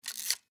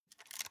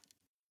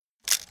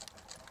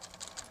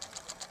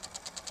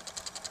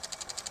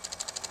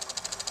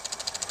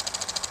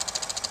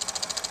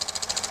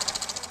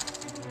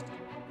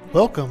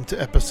Welcome to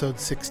episode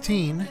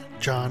 16,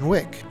 John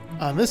Wick.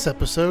 On this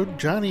episode,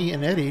 Johnny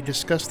and Eddie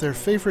discuss their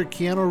favorite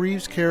Keanu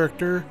Reeves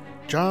character,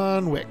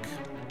 John Wick.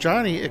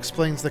 Johnny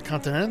explains the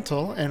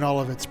Continental and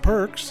all of its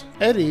perks.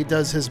 Eddie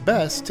does his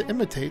best to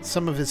imitate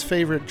some of his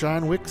favorite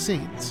John Wick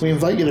scenes. We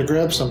invite you to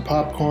grab some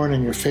popcorn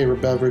and your favorite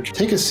beverage,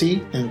 take a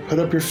seat, and put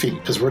up your feet,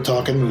 because we're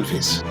talking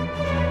movies.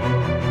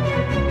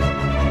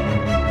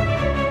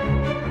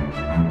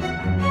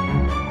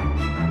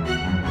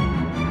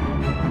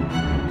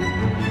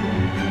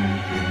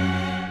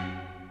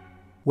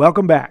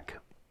 Welcome back.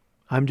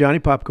 I'm Johnny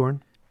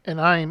Popcorn.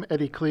 And I'm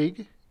Eddie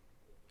Klieg,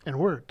 and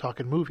we're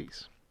talking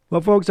movies.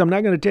 Well, folks, I'm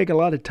not going to take a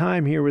lot of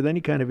time here with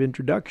any kind of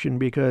introduction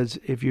because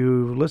if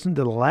you listened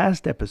to the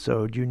last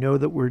episode, you know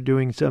that we're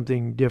doing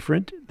something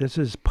different. This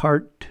is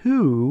part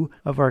 2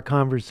 of our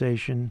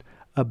conversation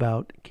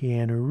about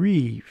Keanu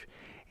Reeves.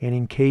 And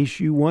in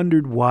case you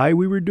wondered why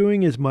we were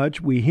doing as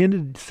much, we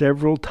hinted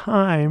several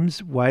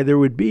times why there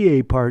would be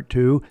a part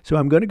 2. So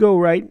I'm going to go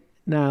right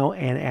now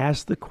and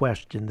ask the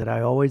question that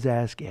I always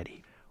ask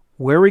Eddie.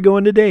 Where are we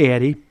going today,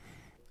 Eddie?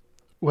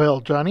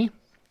 Well, Johnny,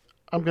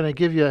 I'm going to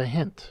give you a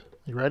hint.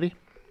 You ready?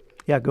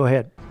 Yeah, go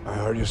ahead. I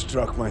heard you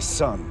struck my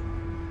son.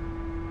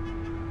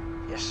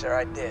 Yes, sir,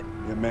 I did.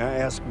 Yeah, may I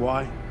ask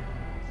why?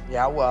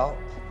 Yeah, well,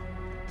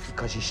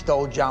 because he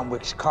stole John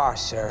Wick's car,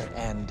 sir,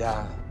 and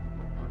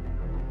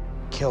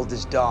killed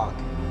his dog.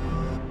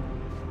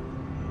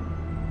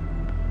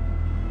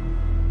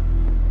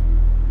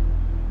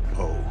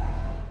 Oh.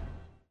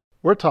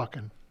 We're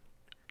talking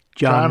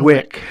John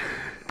Wick.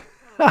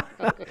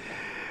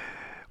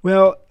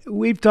 Well,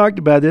 we've talked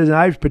about this, and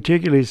I've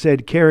particularly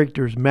said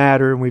characters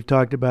matter, and we've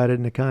talked about it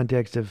in the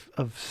context of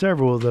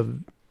several of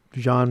the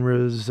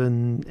genres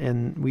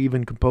and we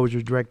even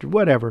composers, directors,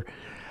 whatever.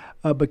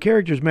 But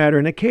characters matter,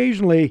 and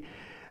occasionally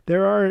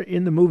there are,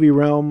 in the movie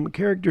realm,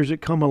 characters that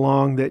come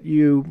along that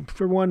you,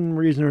 for one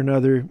reason or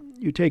another,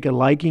 you take a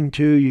liking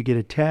to, you get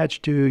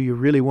attached to, you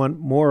really want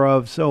more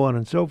of, so on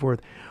and so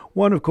forth.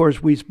 One, of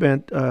course, we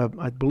spent,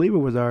 I believe it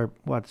was our,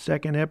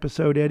 second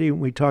episode, Eddie?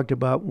 We talked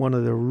about one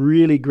of the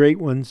really great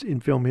ones in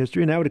film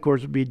history, and that would, of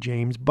course, be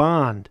James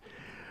Bond.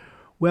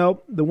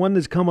 Well, the one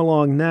that's come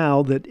along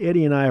now that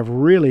Eddie and I have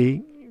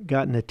really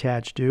gotten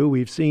attached to,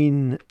 we've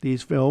seen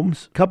these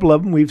films. A couple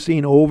of them we've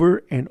seen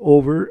over and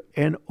over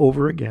and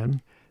over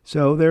again.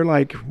 So they're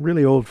like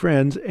really old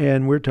friends,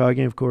 and we're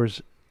talking, of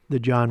course, the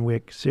John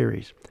Wick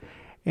series.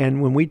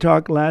 And when we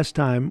talked last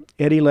time,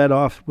 Eddie led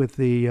off with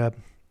the...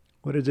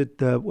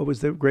 what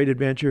was the great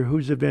adventure?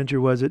 Whose adventure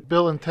was it?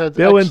 Bill and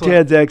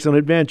Ted's Excellent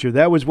Adventure.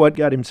 That was what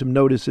got him some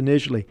notice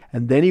initially.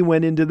 And then he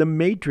went into the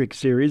Matrix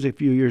series a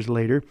few years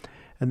later.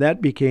 And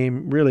that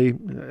became really,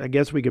 I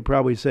guess we could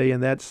probably say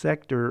in that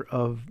sector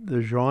of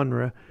the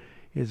genre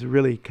is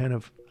really kind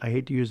of, I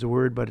hate to use the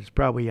word, but it's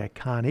probably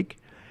iconic.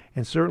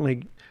 And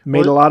certainly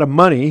made a lot of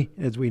money,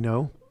 as we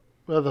know.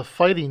 Well, the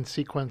fighting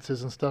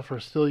sequences and stuff are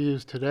still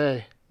used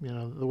today. You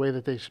know, the way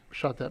that they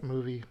shot that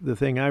movie. The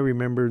thing I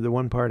remember, the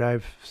one part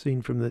I've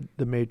seen from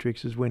the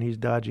Matrix is when he's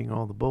dodging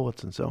all the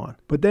bullets and so on.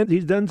 But then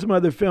he's done some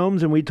other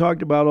films, and we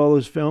talked about all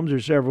those films, or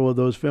several of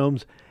those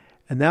films.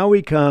 And now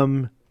we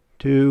come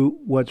to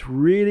what's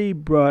really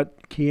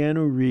brought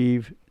Keanu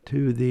Reeves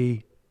to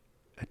the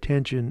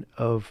attention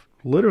of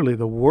literally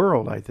the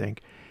world, I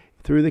think,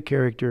 through the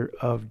character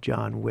of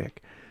John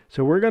Wick.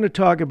 So we're going to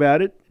talk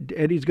about it.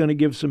 Eddie's going to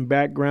give some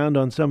background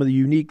on some of the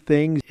unique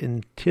things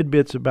and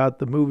tidbits about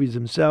the movies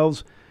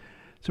themselves.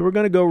 So we're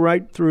going to go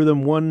right through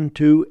them 1,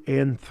 2,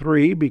 and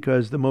 3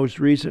 because the most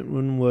recent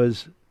one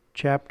was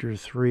Chapter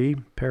 3,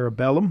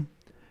 Parabellum,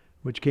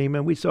 which came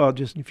in, we saw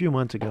just a few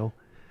months ago.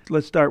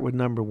 Let's start with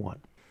number 1.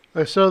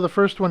 So the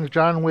first one is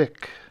John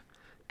Wick.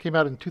 Came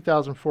out in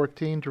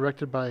 2014,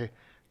 directed by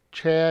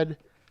Chad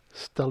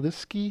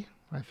Stahelski,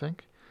 I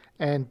think,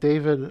 and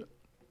David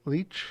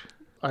Leitch.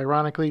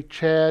 Ironically,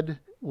 Chad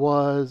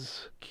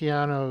was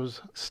Keanu's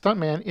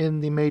stuntman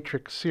in the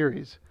Matrix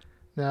series.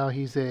 Now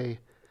he's a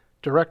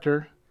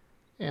director,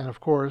 and of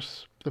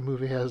course, the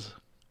movie has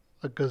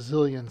a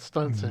gazillion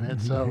stunts in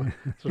it, so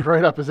it's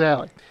right up his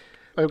alley.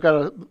 I've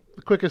got the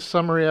quickest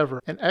summary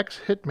ever. An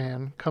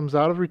ex-hitman comes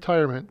out of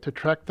retirement to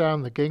track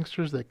down the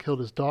gangsters that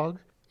killed his dog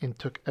and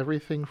took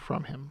everything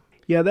from him.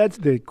 Yeah, that's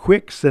the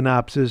quick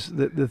synopsis.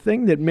 The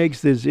thing that makes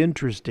this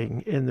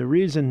interesting, and the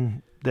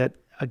reason that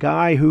a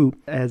guy who,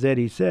 as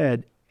Eddie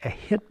said, a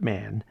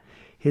hitman,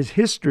 his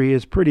history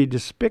is pretty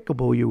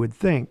despicable, you would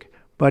think.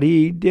 But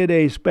he did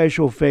a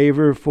special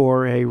favor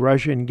for a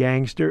Russian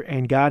gangster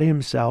and got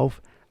himself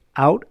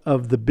out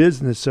of the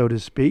business, so to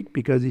speak,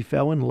 because he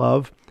fell in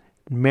love,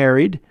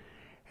 married,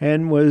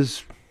 and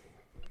was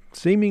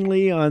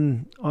seemingly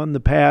on the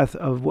path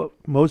of what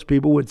most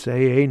people would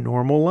say a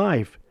normal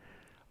life.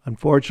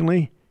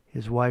 Unfortunately,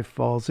 his wife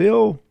falls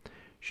ill,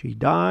 she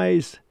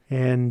dies,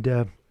 and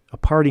a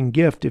parting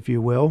gift, if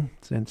you will,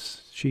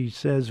 since she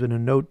says in a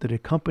note that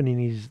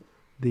accompanies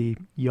the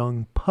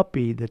young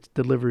puppy that's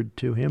delivered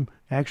to him,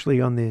 actually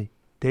on the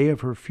day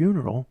of her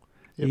funeral,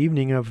 the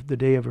evening of the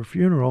day of her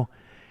funeral,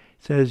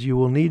 says, "You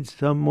will need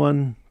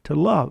someone to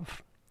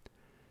love."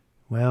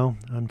 Well,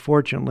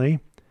 unfortunately,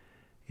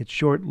 it's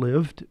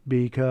short-lived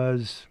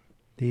because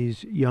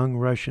these young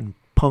Russian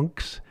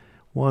punks,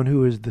 one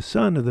who is the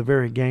son of the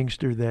very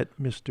gangster that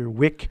Mr.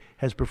 Wick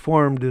has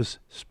performed this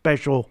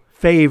special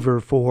favor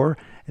for,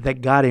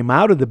 that got him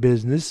out of the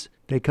business,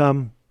 they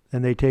come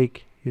and they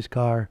take his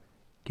car,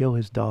 kill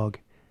his dog,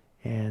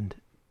 and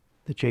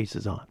the chase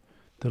is on.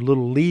 The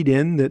little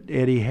lead-in that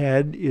Eddie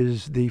had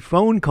is the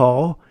phone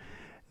call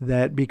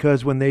that,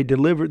 because when they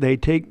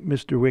take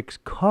Mr. Wick's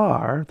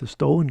car, the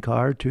stolen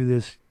car, to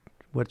this,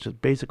 what's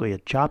basically a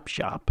chop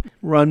shop,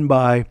 run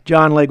by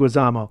John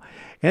Leguizamo.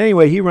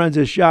 Anyway, he runs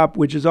a shop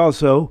which is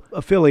also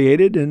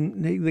affiliated,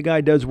 and the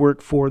guy does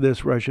work for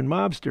this Russian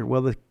mobster.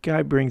 Well, the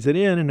guy brings it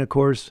in, and of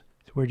course,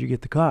 where'd you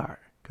get the car?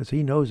 Because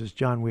he knows it's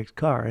John Wick's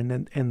car.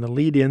 And the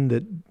lead-in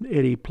that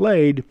Eddie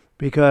played,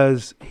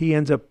 because he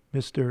ends up,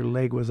 Mr.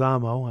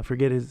 Leguizamo, I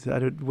forget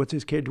what's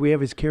his character? Do we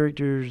have his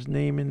character's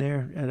name in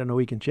there? I don't know.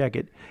 We can check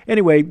it.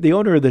 Anyway, the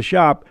owner of the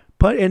shop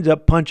ends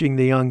up punching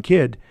the young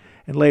kid.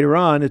 And later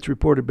on, it's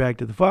reported back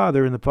to the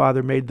father, and the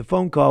father made the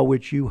phone call,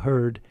 which you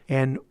heard.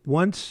 And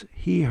once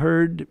he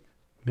heard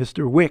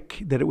Mr.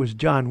 Wick, that it was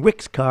John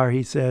Wick's car,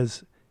 he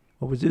says,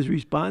 what was his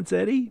response,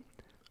 Eddie?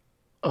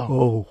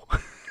 Oh.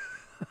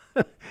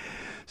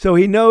 So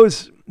he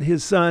knows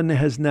his son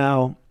has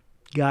now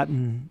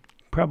gotten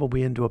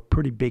probably into a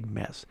pretty big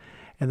mess.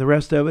 And the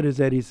rest of it,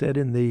 as Eddie said,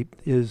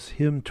 is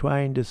him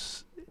trying to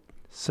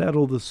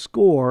settle the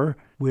score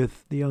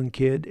with the young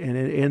kid, and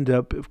it end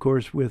up, of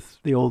course, with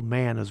the old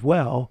man as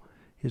well,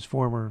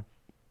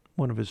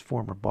 one of his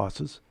former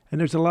bosses.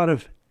 And there's a lot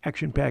of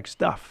action-packed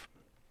stuff.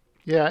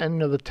 Yeah,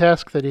 and the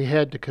task that he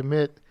had to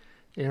commit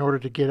in order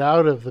to get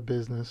out of the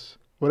business,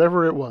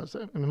 whatever it was,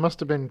 it must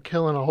have been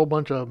killing a whole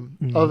bunch of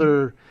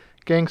other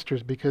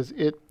gangsters, because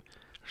it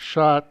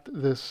shot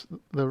the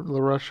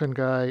Russian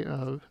guy,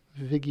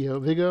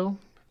 Vigo.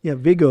 Yeah,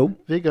 Vigo.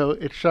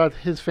 It shot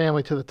his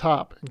family to the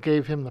top and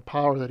gave him the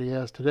power that he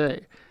has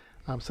today.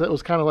 So that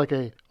was kind of like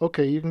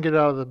okay, you can get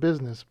out of the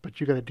business, but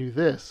you got to do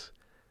this,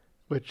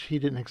 which he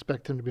didn't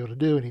expect him to be able to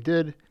do, and he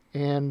did.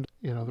 And,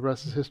 the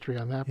rest is history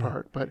on that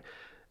part. But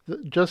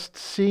just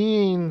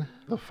seeing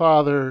the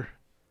father,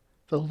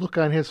 the look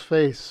on his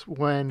face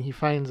when he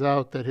finds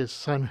out that his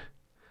son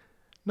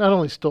not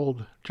only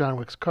stole John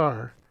Wick's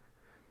car,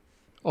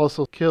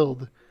 also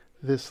killed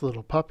this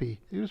little puppy,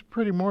 he was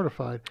pretty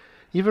mortified.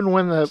 Even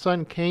when the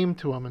son came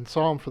to him and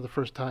saw him for the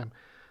first time,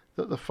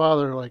 the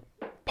father,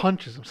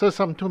 punches him, says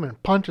something to him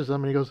and punches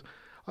him, and he goes,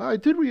 I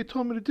did what you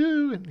told me to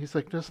do. And he's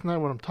like, that's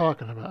not what I'm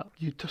talking about.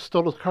 You just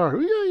stole his car.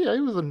 Yeah,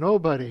 he was a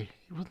nobody.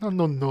 He was not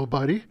no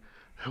nobody.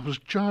 It was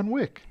John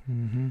Wick.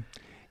 Mm-hmm.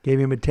 Gave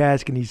him a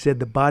task, and he said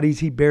the bodies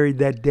he buried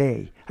that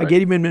day. Right. I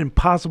gave him an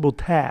impossible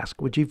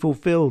task, which he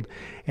fulfilled.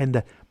 And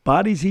the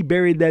bodies he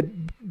buried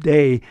that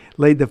day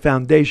laid the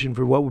foundation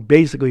for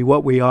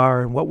what we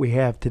are and what we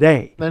have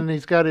today. Then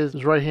he's got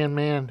his right-hand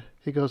man.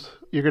 He goes,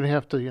 you're going to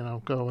have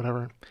to, go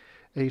whatever.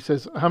 And he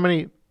says, how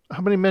many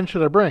men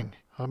should I bring?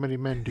 How many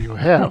men do you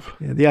have?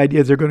 Yeah, the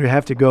idea is they're going to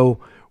have to go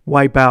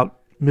wipe out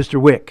Mr.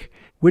 Wick,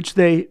 which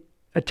they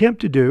attempt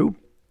to do.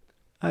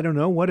 I don't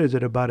know, what is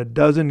it, about a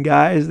dozen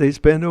guys they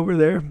spend over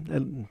there?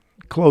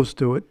 Close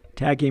to it,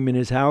 attack him in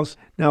his house.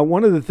 Now,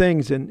 one of the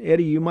things, and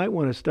Eddie, you might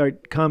want to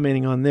start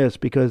commenting on this,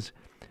 because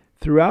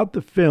throughout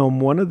the film,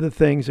 one of the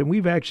things, and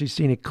we've actually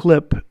seen a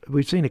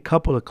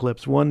couple of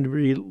clips, one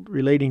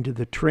relating to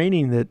the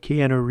training that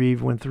Keanu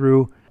Reeves went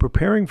through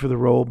preparing for the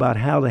role about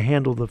how to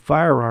handle the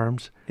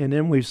firearms. And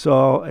then we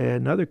saw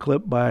another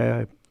clip by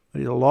a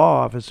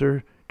law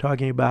officer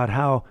talking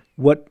about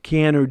what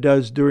Keanu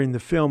does during the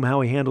film,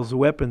 how he handles the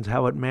weapons,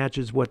 how it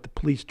matches what the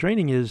police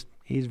training is.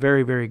 He's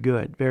very, very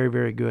good, very,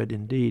 very good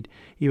indeed,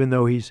 even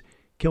though he's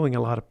killing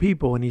a lot of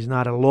people and he's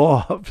not a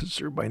law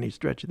officer by any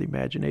stretch of the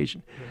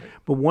imagination. Right.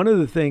 But one of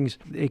the things,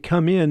 they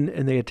come in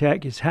and they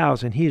attack his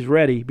house, and he's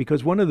ready,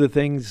 because one of the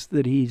things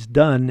that he's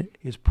done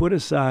is put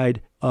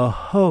aside a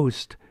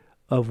host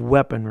of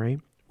weaponry,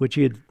 which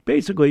he had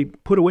basically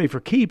put away for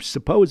keeps,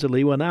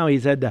 supposedly. Well, now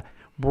he's had to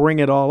bring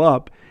it all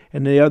up,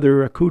 and the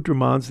other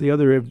accoutrements, the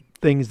other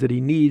things that he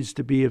needs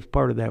to be a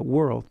part of that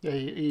world. Yeah,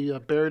 he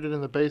buried it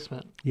in the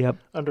basement. Yep.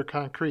 Under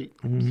concrete.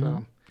 Mm-hmm.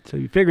 So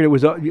you figured it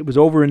was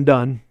over and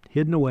done,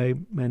 hidden away,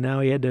 and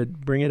now he had to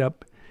bring it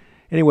up.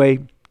 Anyway,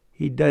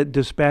 he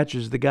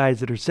dispatches the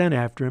guys that are sent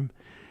after him.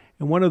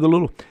 And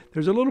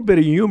there's a little bit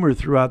of humor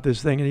throughout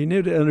this thing, and you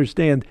need to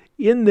understand,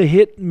 in the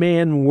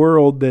hitman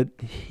world that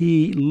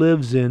he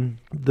lives in,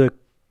 the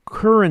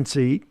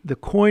currency, the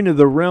coin of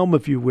the realm,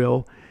 if you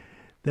will,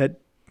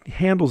 that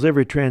handles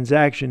every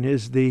transaction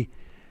is the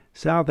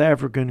South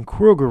African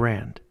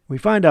Krugerrand. We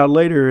find out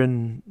later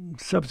in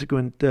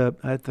subsequent,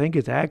 I think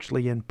it's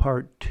actually in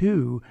part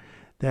 2,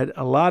 that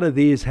a lot of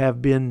these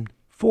have been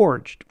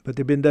forged, but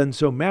they've been done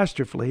so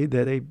masterfully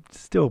that they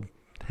still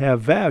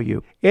have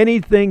value.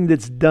 Anything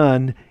that's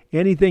done,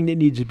 anything that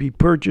needs to be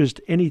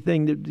purchased,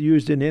 anything that's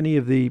used in any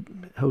of the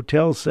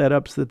hotel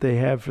setups that they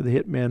have for the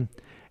hitmen,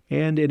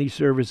 and any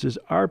services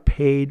are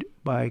paid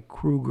by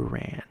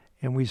Krugerrand.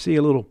 And we see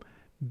a little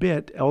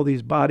bit, all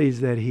these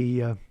bodies that he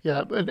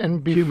Yeah,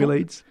 and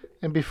accumulates.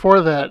 And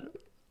before that,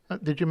 you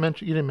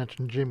didn't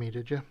mention Jimmy,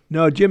 did you?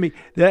 No, Jimmy,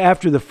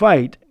 after the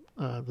fight,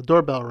 The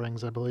doorbell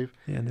rings, I believe.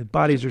 and the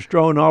bodies are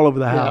strewn all over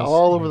the Yeah, house.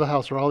 all over the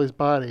house are all these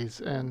bodies,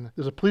 and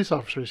there's a police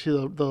officer. You see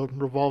the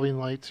revolving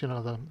lights,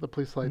 the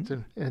police lights,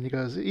 and he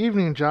goes,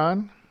 "Evening,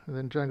 John." And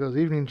then John goes,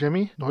 "Evening,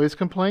 Jimmy. Noise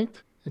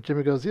complaint?" And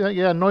Jimmy goes,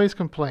 "Yeah, noise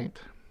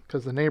complaint,"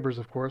 because the neighbors,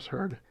 of course,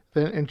 heard.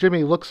 And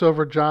Jimmy looks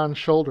over John's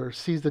shoulder,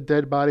 sees the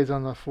dead bodies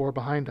on the floor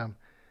behind him,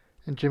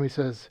 and Jimmy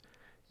says,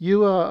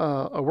 "You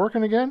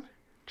working again?"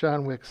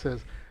 John Wick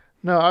says,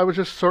 "No, I was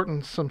just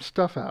sorting some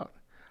stuff out."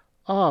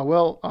 "Ah,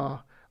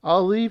 well,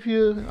 I'll leave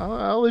you.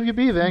 I'll leave you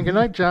be then. Good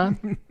night,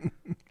 John."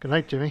 Good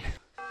night, Jimmy.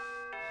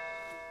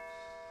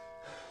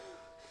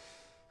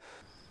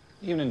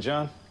 Evening,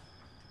 John.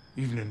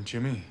 Evening,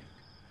 Jimmy.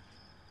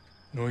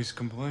 Noise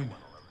complaint.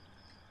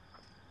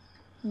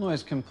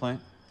 Noise complaint.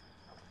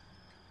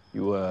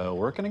 You,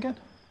 working again?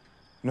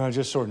 No,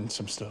 just sorting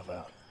some stuff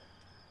out.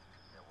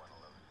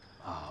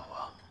 Oh,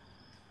 well.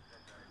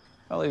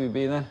 I'll leave you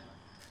be then.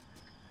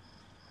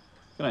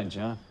 Good night,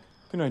 John.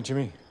 Good night,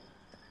 Jimmy.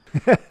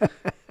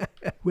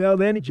 Well,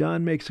 then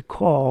John makes a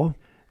call,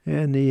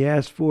 and he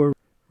asks for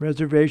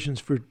reservations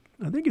for,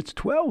 I think it's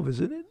 12,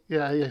 isn't it?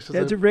 Yeah. So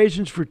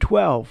Reservations for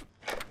 12.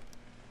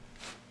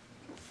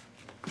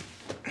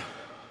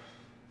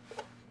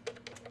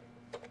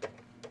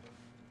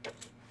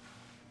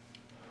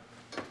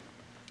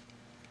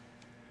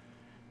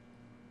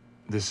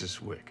 This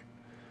is Wick.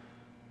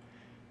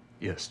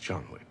 Yes,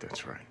 John Wick,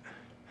 that's right.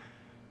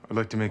 I'd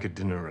like to make a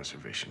dinner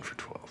reservation for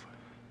 12.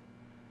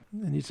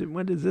 And he said,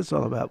 "What is this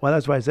all about?" Well,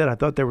 that's why I said I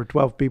thought there were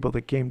 12 people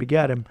that came to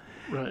get him.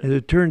 Right. And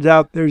it turns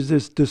out there's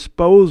this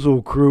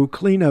disposal crew,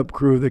 cleanup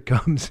crew that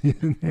comes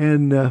in.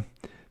 And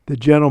the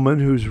gentleman,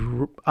 who's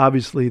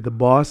obviously the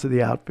boss of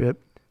the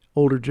outfit,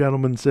 older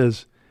gentleman,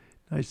 says,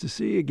 "Nice to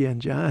see you again,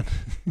 John."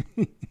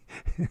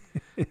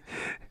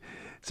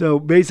 So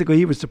basically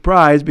he was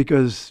surprised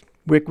because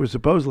Wick was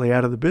supposedly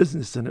out of the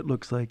business, and it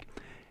looks like.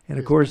 And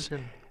of course,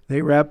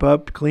 they wrap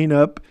up, clean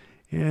up,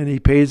 and he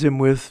pays him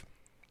with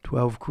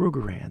 12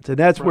 Krugerrands. And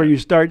that's where you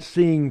start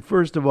seeing,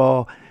 first of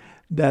all,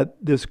 that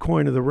this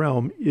coin of the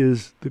realm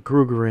is the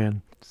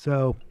Krugerrand.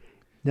 So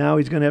now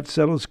he's going to have to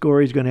settle the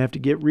score. He's going to have to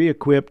get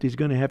re-equipped. He's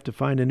going to have to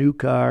find a new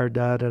car,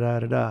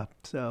 da-da-da-da-da.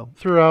 So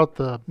throughout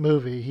the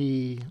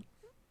movie,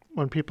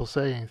 when people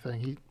say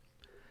anything,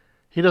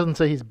 he doesn't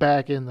say he's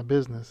back in the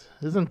business.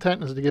 His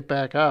intent is to get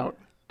back out.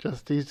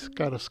 Just he's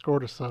got a score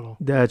to settle.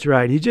 That's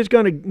right. He's just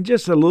going to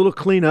just a little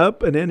clean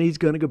up, and then he's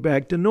going to go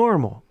back to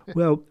normal.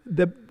 Well,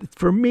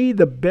 for me,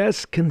 the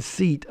best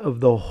conceit of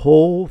the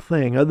whole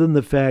thing, other than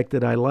the fact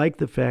that I like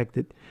the fact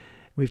that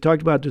we've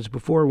talked about this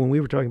before when we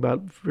were talking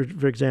about,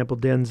 for example,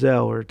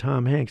 Denzel or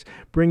Tom Hanks,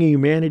 bringing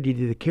humanity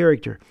to the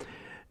character.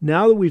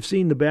 Now that we've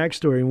seen the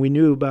backstory and we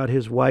knew about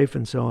his wife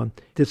and so on,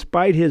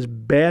 despite his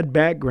bad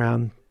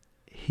background,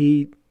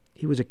 he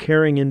was a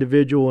caring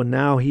individual, and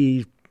now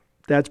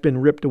that's been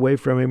ripped away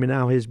from him, and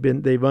now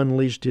they've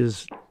unleashed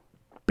his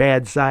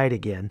bad side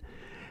again.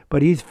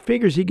 But he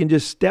figures he can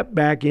just step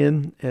back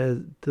in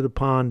to the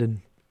pond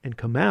and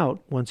come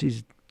out once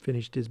he's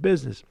finished his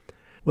business.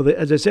 Well,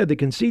 as I said, the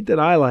conceit that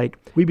I like,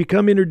 we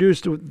become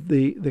introduced to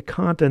the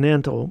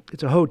Continental.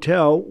 It's a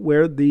hotel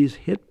where these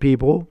hit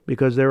people,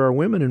 because there are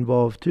women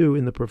involved too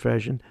in the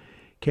profession,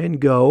 can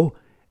go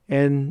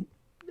and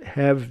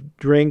have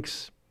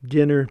drinks,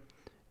 dinner,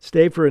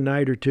 stay for a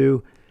night or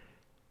two,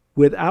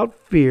 without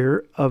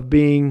fear of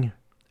being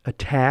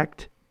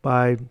attacked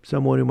by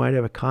someone who might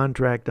have a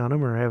contract on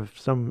them or have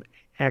some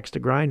axe to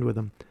grind with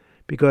them,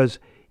 because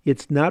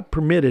it's not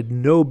permitted.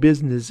 No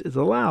business is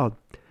allowed.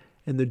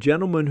 And the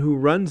gentleman who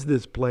runs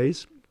this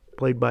place,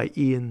 played by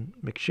Ian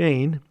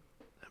McShane,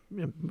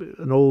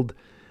 an old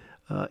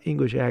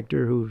English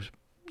actor who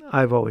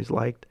I've always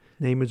liked,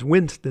 name is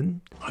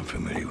Winston. I'm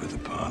familiar with the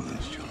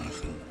parlance,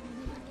 Jonathan.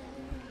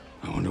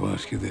 I want to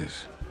ask you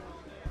this.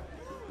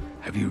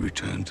 Have you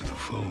returned to the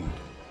fold?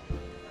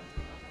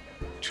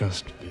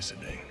 Just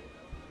visiting.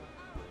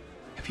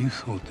 Have you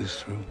thought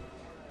this through?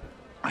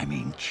 I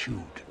mean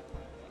chewed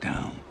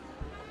down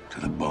to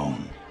the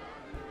bone.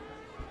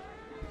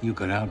 You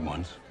got out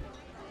once.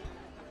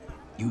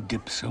 You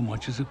dipped so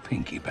much as a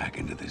pinky back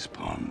into this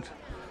pond.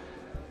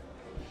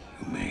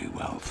 You may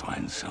well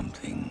find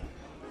something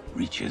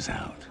reaches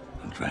out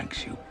and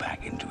drags you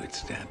back into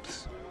its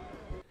depths.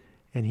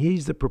 And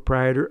he's the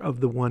proprietor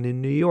of the one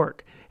in New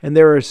York. And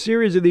there are a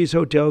series of these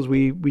hotels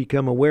we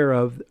become aware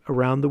of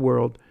around the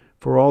world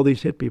for all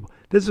these hit people.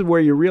 This is where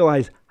you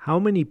realize how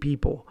many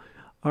people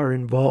are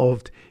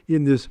involved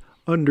in this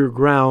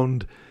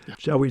underground,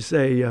 shall we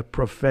say,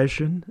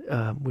 profession,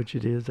 which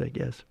it is, I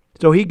guess.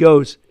 So he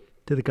goes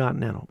to the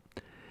Continental.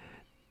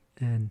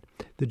 And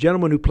the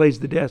gentleman who plays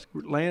the desk,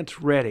 Lance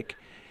Reddick,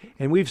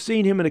 and we've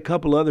seen him in a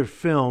couple other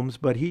films,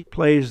 but he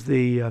plays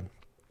the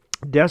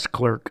desk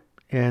clerk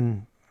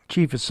and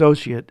chief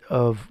associate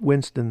of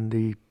Winston,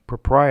 the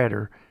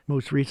proprietor.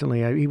 Most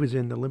recently, he was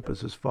in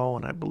Olympus Has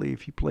Fallen, I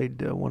believe. He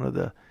played one of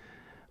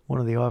one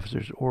of the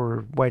officers,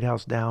 or White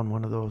House Down,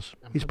 one of those.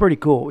 He's pretty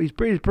cool. He's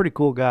a pretty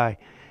cool guy.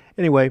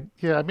 Anyway.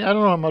 Yeah, I mean, I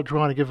don't know how much we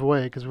want to give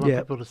away because we want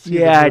people to see.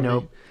 Yeah, the I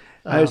movie. know.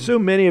 I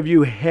assume many of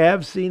you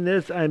have seen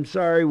this. I'm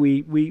sorry,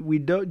 we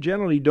don't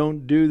generally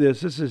don't do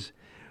this.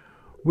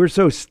 We're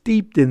so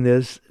steeped in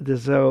this.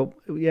 So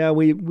yeah,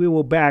 we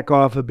will back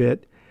off a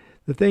bit.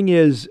 The thing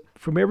is,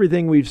 from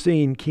everything we've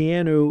seen,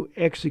 Keanu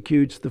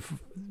executes the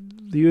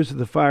use of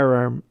the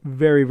firearm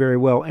very, very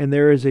well. And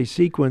there is a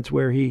sequence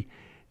where he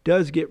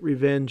does get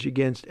revenge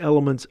against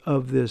elements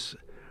of this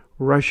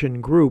Russian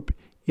group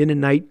in a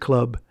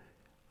nightclub.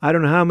 I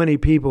don't know how many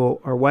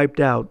people are wiped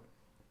out,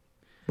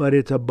 but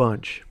it's a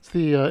bunch. It's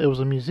it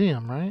was a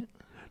museum, right?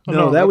 Oh,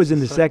 no, that was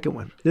in the second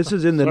one. This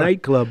is in the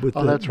nightclub with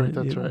that's right.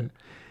 That's right.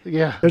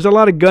 Yeah. There's a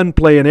lot of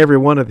gunplay in every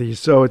one of these,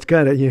 so it's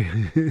kind of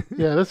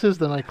Yeah, this is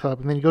the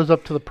nightclub, and then he goes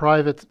up to the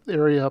private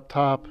area up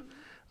top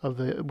of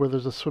where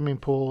there's a swimming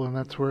pool, and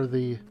that's where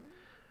the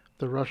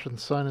Russian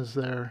son is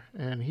there,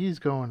 and he's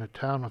going to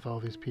town with all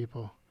these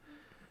people.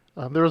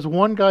 There was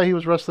one guy he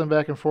was wrestling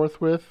back and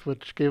forth with,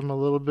 which gave him a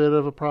little bit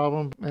of a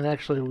problem, and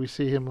actually we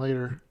see him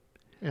later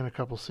in a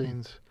couple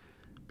scenes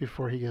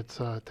before he gets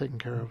taken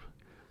care of.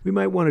 We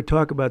might want to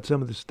talk about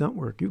some of the stunt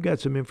work. You've got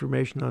some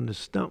information on the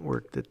stunt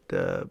work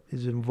that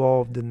is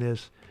involved in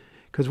this.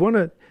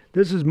 Because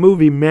this is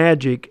movie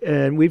magic,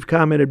 and we've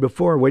commented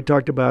before. We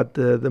talked about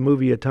the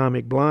movie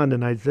Atomic Blonde,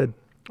 and I said,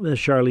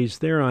 Charlize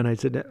Theron, I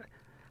said,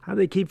 how do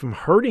they keep from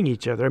hurting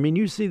each other? I mean,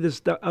 you see this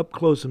stuff up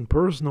close and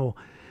personal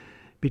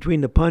between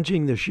the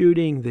punching, the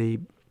shooting, the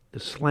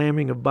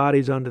slamming of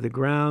bodies onto the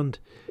ground,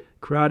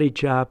 karate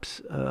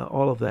chops,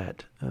 all of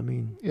that. I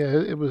mean, yeah,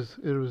 it was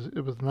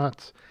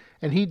nuts.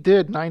 And he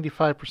did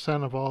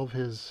 95% of all of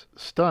his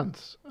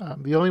stunts.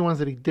 The only ones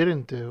that he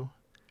didn't do,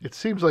 it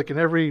seems like in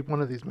every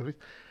one of these movies,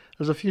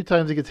 there's a few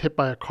times he gets hit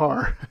by a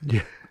car.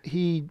 Yeah.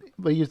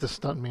 They used a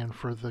stuntman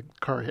for the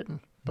car hitting.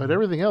 But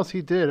everything else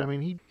he did. I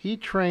mean, he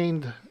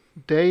trained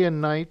day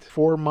and night,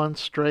 4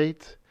 months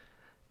straight,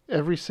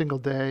 every single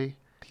day.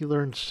 He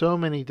learned so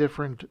many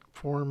different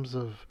forms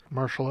of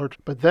martial arts.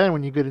 But then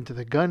when you get into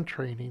the gun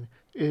training,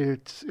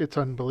 it's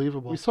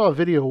unbelievable. We saw a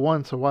video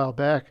once a while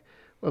back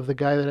of the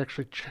guy that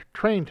actually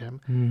trained him,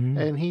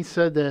 and he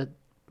said that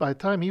by the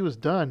time he was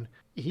done,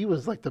 he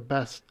was like the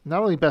best,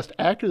 not only best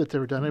actor that's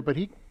ever done it, but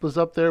he was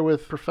up there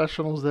with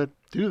professionals that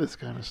do this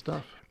kind of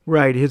stuff.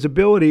 Right. His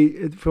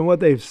ability, from what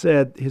they've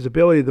said,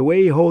 the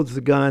way he holds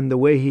the gun, the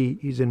way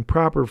he's in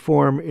proper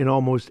form in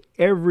almost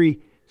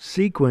every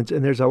sequence,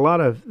 and there's a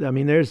lot of, I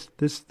mean, this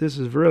is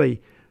really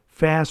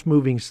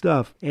fast-moving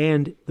stuff,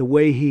 and the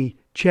way he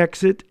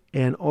checks it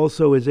and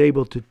also is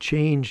able to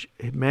change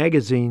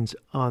magazines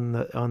on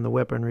the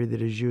weaponry that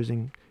he's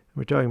using.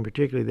 We're talking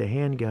particularly the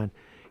handgun.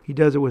 He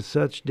does it with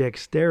such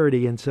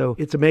dexterity, and so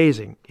it's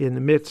amazing in the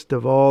midst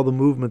of all the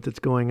movement that's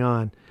going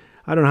on.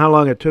 I don't know how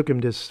long it took him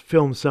to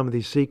film some of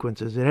these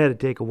sequences. It had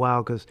to take a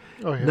while because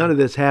none of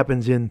this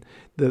happens in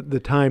the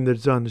time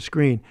that's on the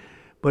screen.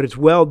 But it's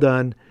well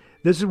done.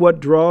 This is what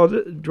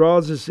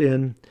draws us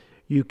in.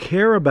 You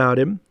care about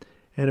him.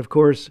 And, of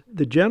course,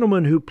 the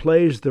gentleman who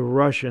plays the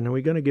Russian, and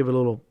we're going to give a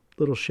little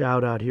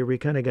shout out here. We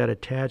kind of got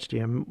attached to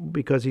him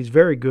because he's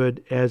very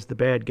good as the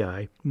bad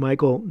guy,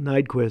 Michael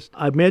Nyqvist.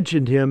 I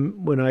mentioned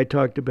him when I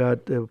talked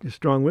about the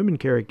strong women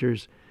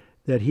characters,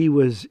 that he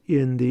was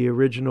in the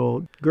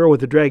original Girl with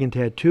the Dragon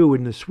Tattoo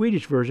in the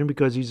Swedish version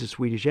because he's a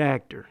Swedish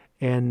actor.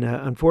 And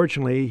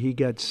unfortunately, he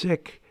got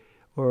sick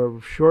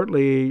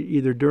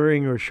either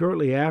during or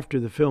shortly after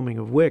the filming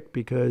of Wick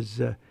because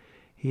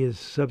he has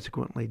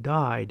subsequently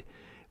died.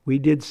 We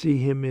did see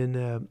him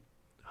in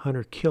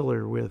Hunter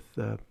Killer with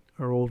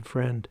our old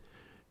friend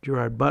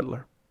Gerard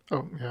Butler.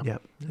 Oh, yeah.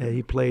 Yeah.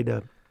 He played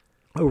a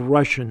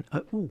Russian.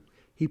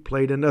 He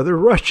played another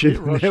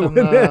Russian.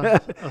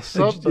 A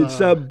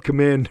sub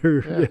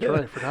commander. Yeah, that's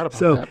right. I forgot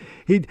about that.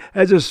 He,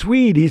 as a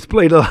Swede, he's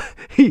played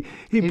he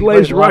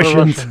plays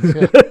Russians.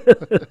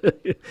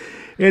 Yeah.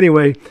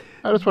 Anyway.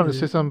 I just wanted to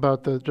say something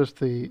about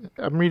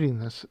I'm reading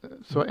this,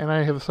 and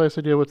I have a slight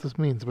idea what this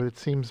means, but it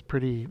seems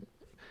pretty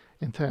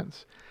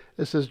intense.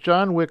 It says,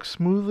 John Wick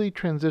smoothly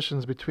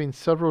transitions between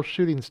several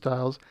shooting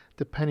styles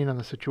depending on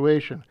the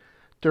situation.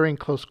 During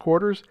close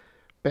quarters,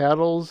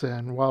 battles,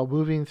 and while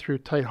moving through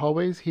tight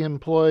hallways, he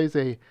employs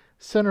a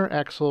center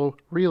axle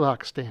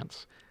relock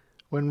stance.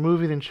 When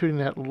moving and shooting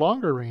at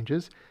longer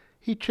ranges,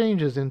 he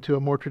changes into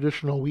a more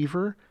traditional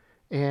Weaver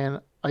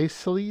and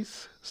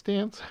Isles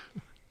stance.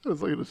 I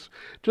was like,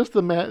 just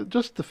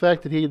the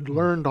fact that he had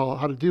learned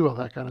how to do all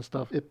that kind of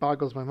stuff, it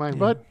boggles my mind. Yeah.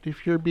 But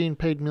if you're being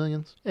paid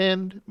millions,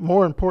 and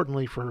more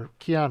importantly for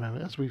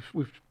Keanu, as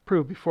we've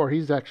proved before,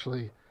 he's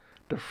actually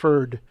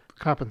deferred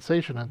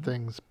compensation on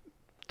things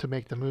to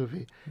make the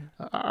movie.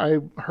 I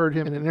heard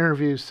him in an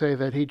interview say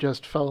that he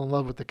just fell in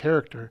love with the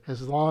character.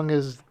 As long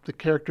as the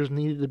characters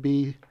needed to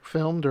be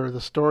filmed or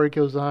the story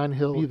goes on,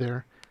 he'll be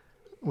there.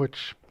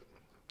 Which,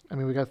 I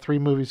mean, we got 3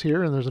 movies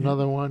here, and there's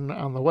another one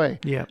on the way.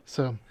 Yeah.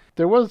 So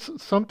there was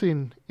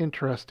something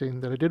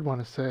interesting that I did want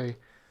to say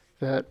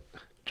that,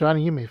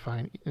 Johnny, you may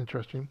find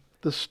interesting.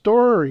 The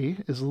story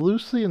is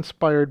loosely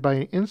inspired by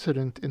an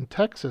incident in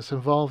Texas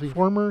involving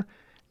former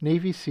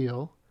Navy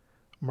SEAL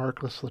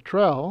Marcus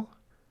Luttrell,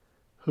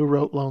 who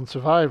wrote Lone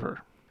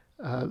Survivor.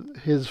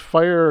 His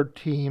fire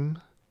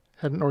team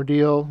had an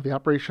ordeal, the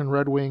Operation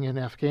Red Wing in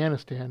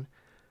Afghanistan.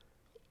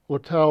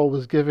 Luttrell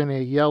was given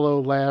a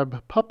yellow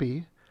lab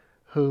puppy,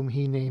 whom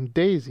he named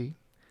Daisy,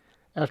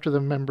 after the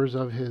members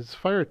of his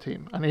fire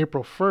team. On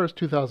April 1st,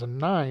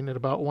 2009, at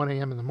about 1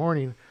 a.m. in the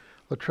morning,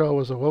 Luttrell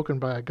was awoken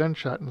by a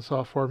gunshot and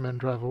saw 4 men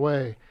drive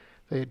away.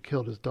 They had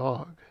killed his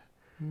dog.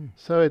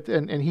 So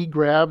and he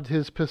grabbed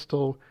his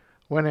pistol,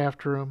 went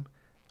after him,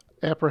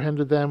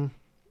 apprehended them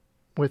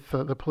with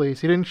the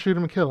police. He didn't shoot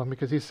him and kill him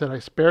because he said, I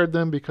spared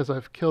them because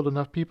I've killed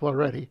enough people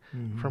already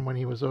from when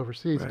he was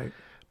overseas. Right.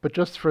 But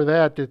just for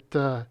that, it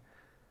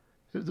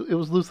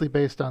was loosely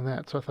based on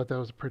that. So I thought that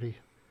was a pretty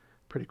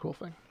cool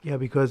thing. Yeah,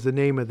 because the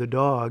name of the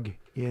dog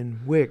in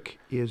Wick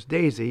is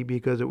Daisy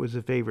because it was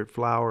a favorite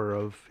flower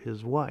of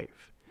his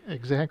wife.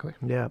 Exactly.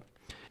 Yeah,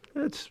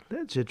 that's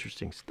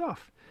interesting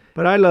stuff.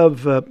 But I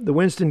love the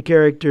Winston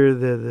character,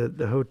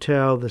 the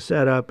hotel, the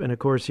setup, and of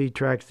course he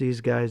tracks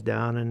these guys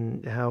down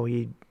and how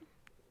he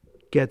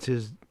gets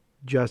his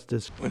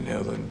justice. When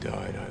Ellen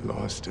died, I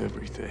lost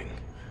everything.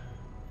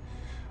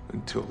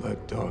 Until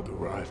that dog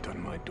arrived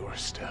on my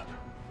doorstep.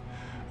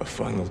 A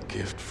final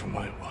gift from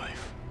my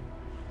wife.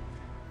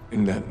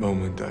 In that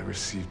moment, I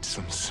received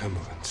some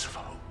semblance of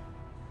hope.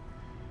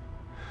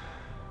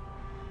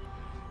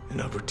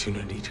 An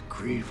opportunity to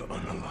grieve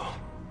unalone.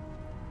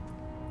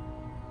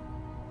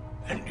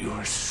 And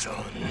your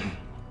son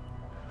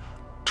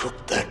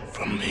took that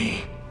from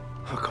me.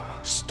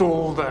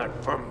 Stole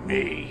that from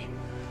me.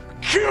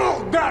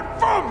 Killed that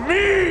from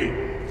me!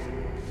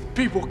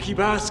 People keep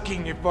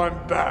asking if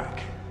I'm back,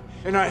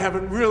 and I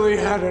haven't really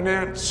had an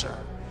answer.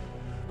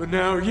 But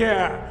now,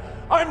 yeah,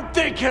 I'm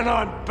thinking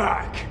I'm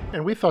back.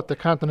 And we thought the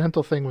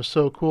Continental thing was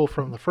so cool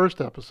from the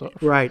first episode.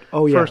 Right.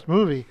 Oh, yeah. First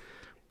movie.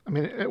 I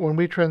mean, when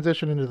we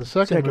transition into the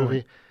second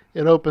movie,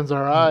 it opens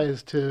our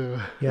eyes to...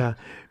 Yeah,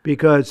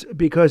 because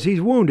he's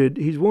wounded.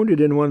 He's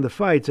wounded in one of the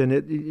fights,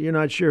 and you're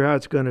not sure how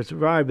it's going to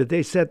survive. But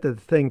they set the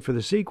thing for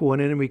the sequel,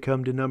 and then we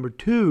come to number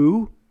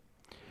 2,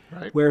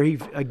 right, where he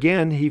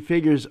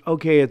figures,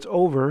 okay, it's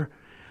over.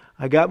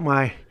 I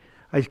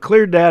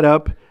cleared that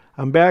up.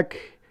 I'm back.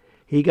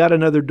 He got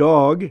another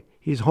dog.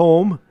 He's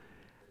home.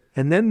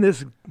 And then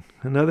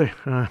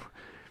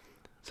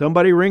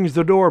somebody rings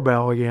the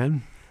doorbell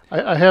again.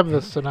 I have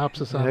the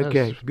synopsis on this.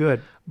 Okay,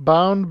 good.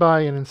 Bound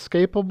by an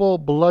inescapable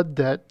blood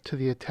debt to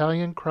the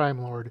Italian crime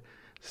lord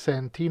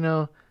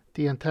Santino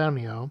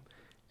D'Antonio,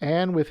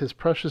 and with his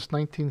precious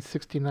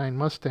 1969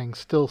 Mustang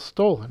still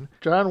stolen,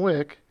 John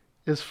Wick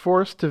is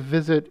forced to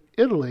visit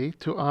Italy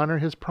to honor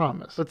his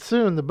promise. But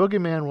soon the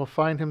boogeyman will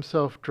find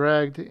himself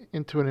dragged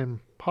into an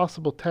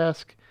impossible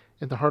task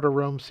in the heart of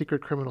Rome's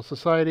secret criminal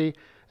society,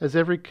 as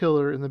every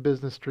killer in the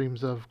business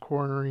dreams of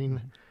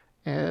cornering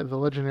the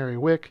legendary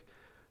Wick,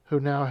 who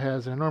now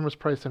has an enormous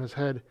price on his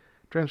head.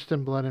 Drenched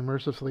in blood and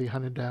mercifully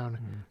hunted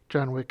down,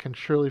 John Wick can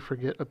surely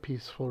forget a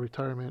peaceful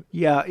retirement.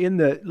 Yeah,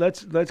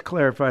 let's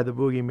clarify the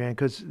boogeyman,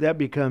 because that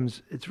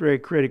it's very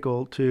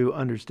critical to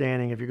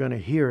understanding if you're going to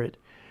hear it.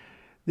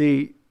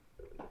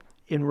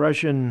 In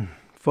Russian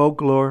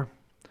folklore,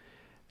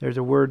 there's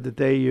a word that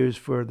they use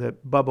for the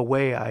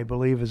Babawaya, I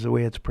believe is the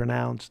way it's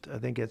pronounced. I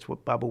think it's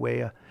what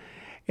Babawaya.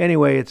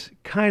 Anyway, it's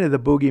kind of the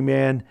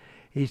boogeyman.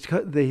 He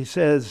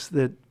says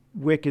that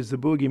Wick is the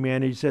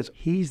boogeyman. He says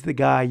he's the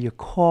guy you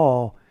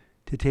call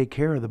to take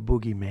care of the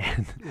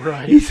boogeyman.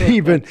 Right. he's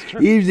even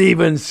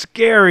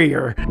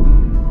scarier.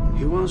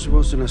 He once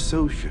was an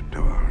associate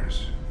of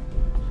ours.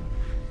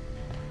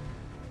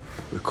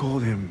 We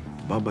called him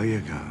Baba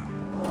Yaga.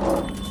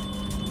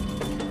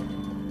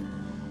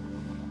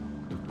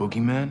 The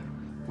boogeyman?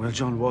 Well,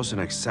 John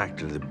wasn't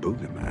exactly the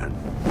boogeyman.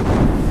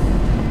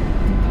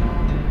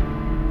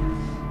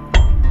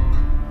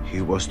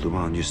 He was the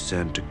one you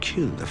sent to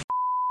kill the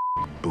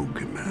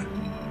boogeyman.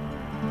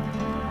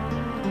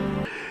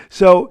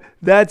 So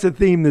that's a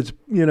theme that's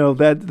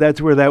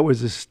where that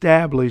was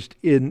established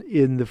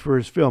in the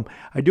first film.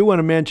 I do want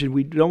to mention,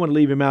 we don't want to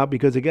leave him out,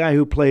 because a guy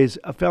who plays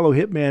a fellow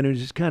hitman who's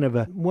just kind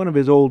of one of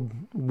his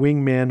old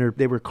wingmen, or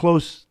they were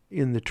close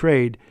in the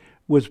trade,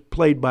 was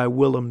played by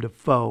Willem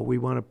Dafoe. We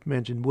want to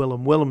mention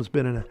Willem. Willem's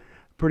been a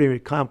pretty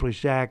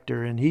accomplished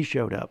actor, and he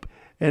showed up.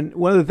 And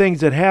one of the things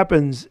that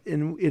happens,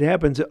 and it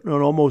happens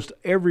on almost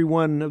every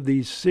one of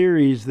these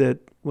series, that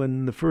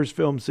when the first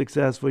film's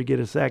successful, you get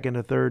a second,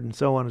 a third, and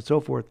so on and so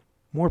forth,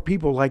 more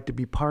people like to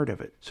be part of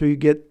it. So you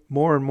get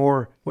more and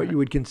more what you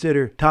would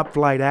consider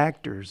top-flight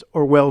actors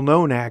or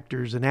well-known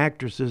actors and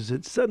actresses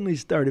that suddenly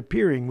start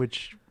appearing,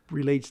 which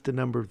relates to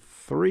number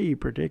 3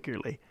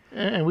 particularly.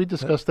 And we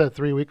discussed that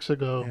 3 weeks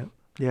ago.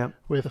 Yeah.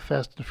 With the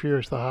Fast and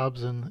Furious, the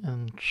Hobbs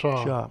and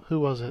Shaw. Who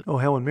was it? Oh,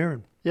 Helen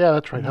Mirren. Yeah,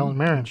 that's right, Helen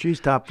Mirren. She's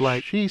top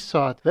flight. She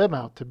sought them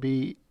out to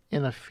be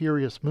in a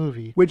Furious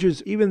movie. Which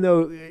is, even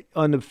though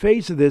on the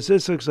face of this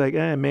looks like,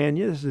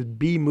 this is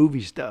B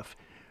movie stuff.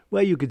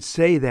 Well, you could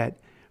say that,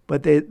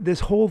 But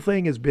this whole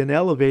thing has been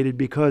elevated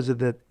because of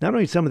not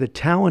only some of the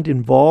talent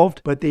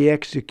involved, but the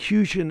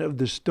execution of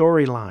the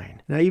storyline.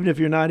 Now, even if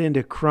you're not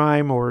into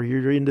crime or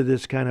you're into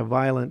this kind of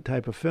violent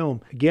type of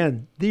film,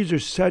 again, these are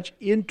such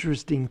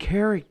interesting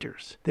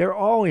characters. They're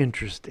all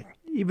interesting.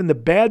 Even the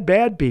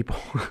bad people.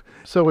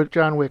 So with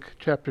John Wick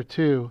Chapter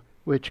 2,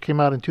 which came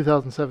out in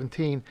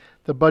 2017,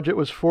 the budget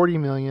was $40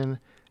 million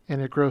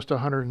and it grossed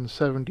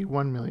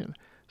 $171 million.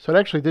 So it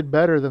actually did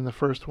better than the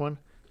first one.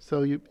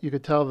 So you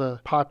could tell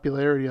the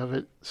popularity of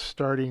it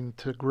starting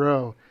to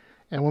grow.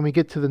 And when we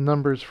get to the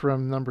numbers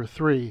from number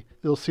 3,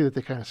 you'll see that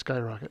they kind of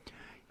skyrocket.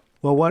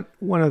 Well,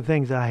 one of the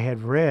things I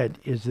had read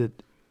is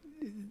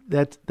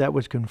that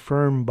was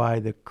confirmed by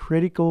the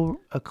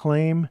critical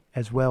acclaim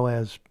as well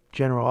as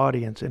general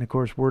audience and, of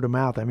course, word of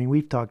mouth. I mean,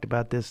 we've talked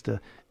about this to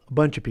a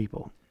bunch of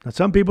people. Now,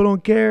 some people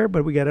don't care,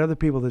 but we got other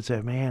people that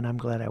say, man, I'm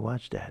glad I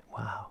watched that.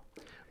 Wow.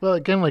 Well,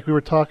 again, like we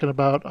were talking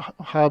about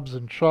Hobbs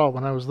and Shaw,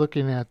 when I was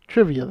looking at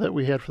trivia that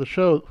we had for the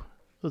show,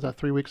 was that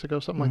 3 weeks ago,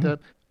 something like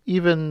that?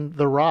 Even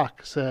The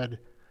Rock said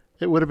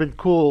it would have been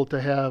cool to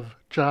have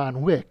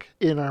John Wick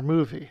in our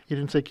movie. He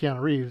didn't say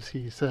Keanu Reeves,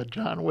 he said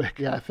John Wick.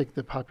 Yeah, I think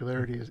the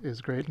popularity is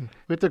great. And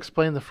we have to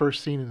explain the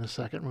first scene in the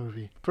second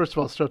movie. First of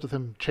all, it starts with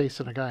him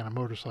chasing a guy on a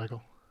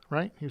motorcycle,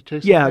 right? He was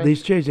chasing a guy.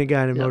 He's chasing a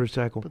guy on a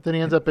motorcycle. But then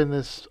he ends up in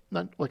this,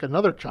 like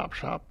another chop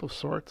shop of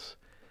sorts,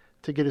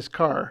 to get his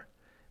car.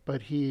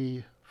 But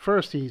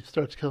First, he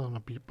starts killing a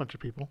bunch of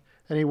people,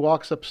 and he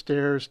walks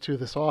upstairs to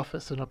this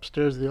office, and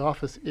upstairs the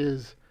office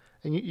is,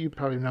 and you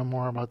probably know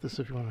more about this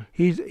if you want to.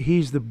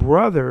 He's the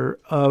brother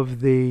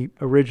of the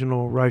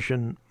original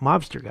Russian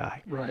mobster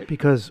guy. Right.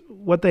 Because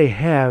what they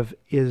have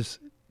is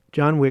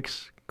John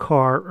Wick's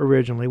car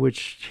originally,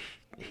 which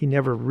he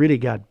never really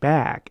got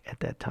back at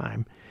that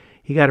time.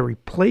 He got a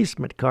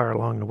replacement car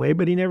along the way,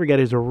 but he never got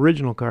his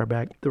original car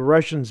back. The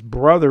Russian's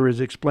brother is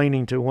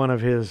explaining to one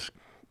of his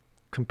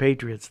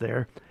compatriots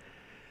there,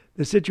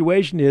 the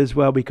situation is,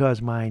 well,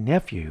 because my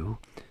nephew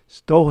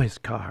stole his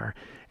car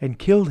and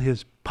killed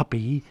his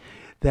puppy,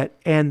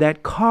 and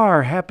that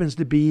car happens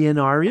to be in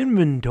our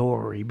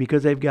inventory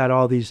because they've got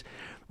all these,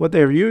 what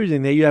they're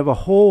using, they have a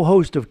whole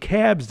host of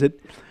cabs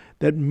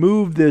that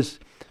move this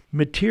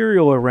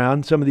material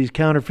around, some of these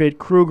counterfeit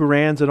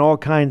Krugerrands and all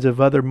kinds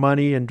of other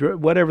money and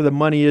whatever the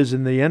money is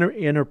in the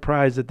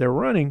enterprise that they're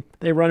running,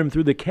 they run them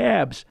through the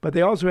cabs. But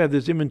they also have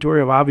this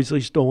inventory of obviously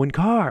stolen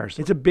cars.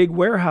 It's a big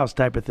warehouse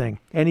type of thing.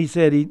 And he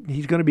said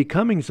he's going to be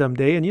coming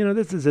someday. And,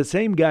 this is the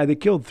same guy that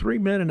killed 3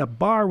 men in a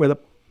bar with a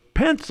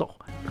pencil.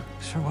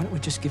 Sir, why don't we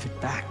just give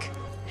it back?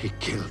 He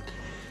killed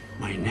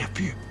my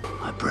nephew,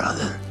 my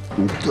brother,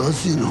 a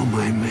dozen of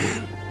my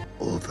men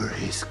over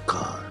his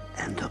car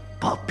and a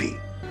puppy.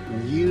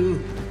 You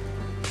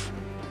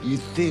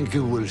think it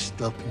will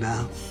stop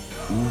now?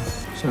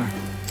 Sir,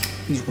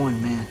 he's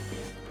one man.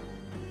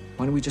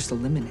 Why don't we just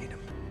eliminate him?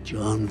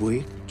 John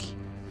Wick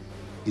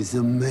is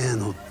a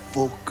man of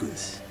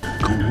focus,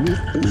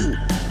 commitment,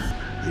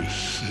 and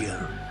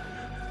sheer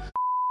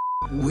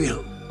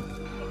will.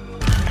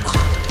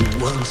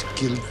 He once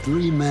killed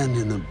 3 men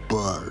in a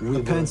bar with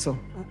a pencil.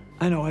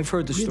 I know, I've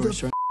heard the story,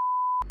 sir.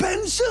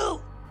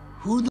 Pencil?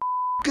 Who the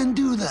can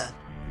do that?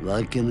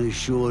 I can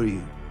assure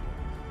you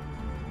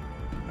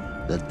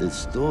that the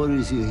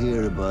stories you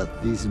hear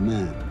about these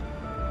men,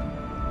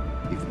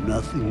 if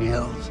nothing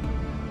else,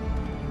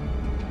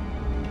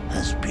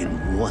 has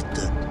been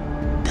watered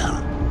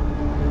down.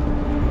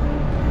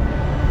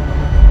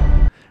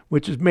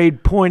 Which is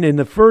made point in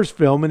the first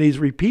film, and he's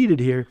repeated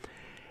here.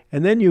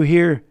 And then you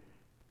hear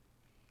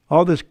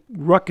all this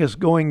ruckus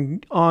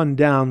going on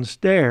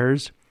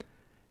downstairs,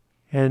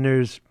 and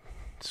there's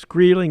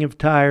squealing of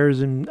tires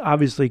and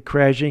obviously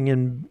crashing,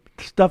 and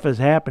stuff is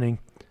happening.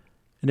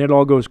 And it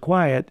all goes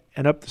quiet,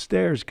 and up the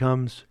stairs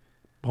comes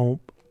boom,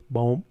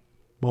 boom,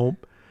 boom.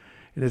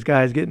 And this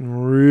guy's getting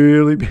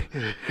really big.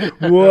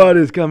 What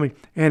is coming?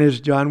 And it's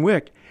John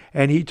Wick.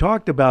 And he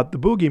talked about the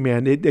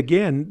boogeyman.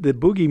 The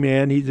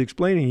boogeyman, he's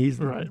explaining, he's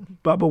right.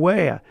 Baba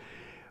Waya.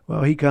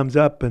 Well, he comes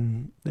up,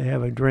 and they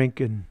have a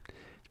drink and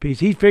peace.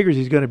 He figures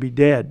he's going to be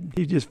dead.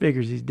 He just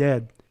figures he's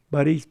dead.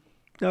 But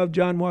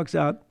John walks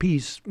out,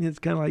 peace. It's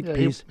kind of like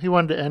peace. He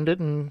wanted to end it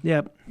and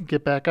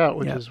get back out,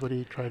 which is what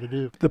he tried to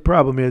do. The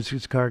problem is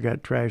his car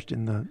got trashed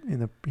in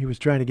the. He was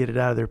trying to get it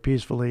out of there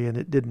peacefully, and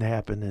it didn't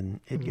happen, and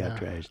it got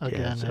trashed.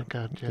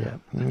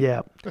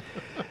 Again,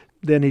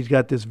 Then he's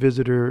got this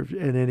visitor,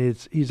 and then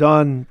he's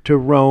on to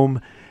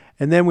Rome,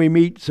 and then we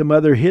meet some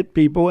other hit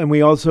people, and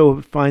we also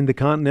find the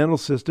Continental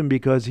System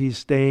because he's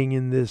staying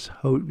in this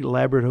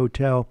elaborate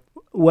hotel.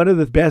 One of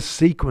the best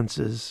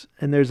sequences,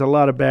 and there's a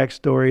lot of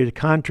backstory, the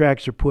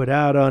contracts are put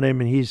out on him,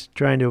 and he's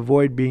trying to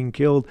avoid being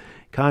killed.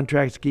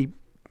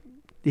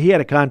 He had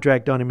a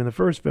contract on him in the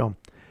first film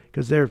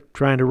because they're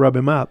trying to rub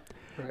him up.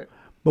 Right.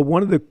 But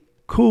one of the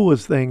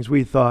coolest things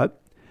we thought,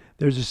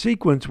 there's a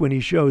sequence when he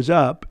shows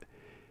up,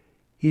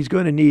 he's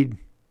going to need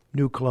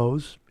new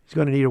clothes, he's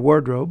going to need a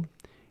wardrobe,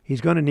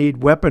 he's going to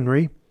need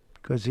weaponry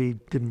because he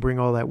didn't bring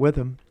all that with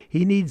him.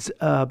 He needs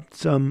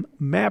some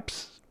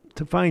maps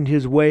to find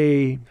his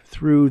way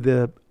through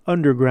the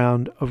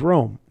underground of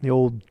Rome, the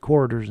old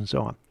corridors and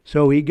so on.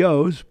 So he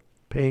goes,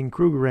 paying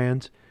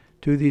Krugerrands,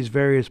 to these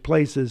various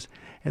places.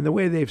 And the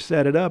way they've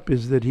set it up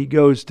is that he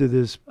goes to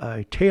this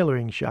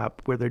tailoring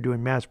shop where they're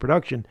doing mass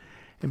production.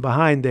 And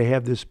behind they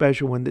have this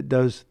special one that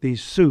does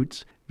these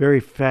suits, very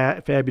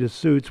fabulous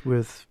suits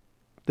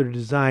that are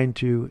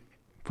designed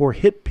for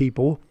hit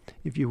people,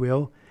 if you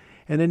will.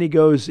 And then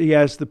he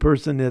asks the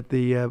person at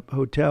the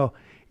hotel,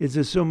 is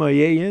the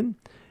sommelier in?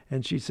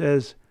 And she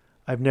says,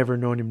 I've never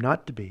known him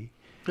not to be.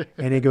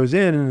 And he goes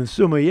in, and the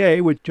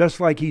sommelier, which just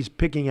like he's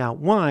picking out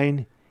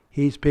wine,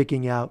 he's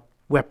picking out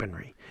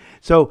weaponry.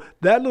 So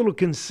that little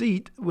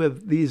conceit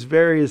with these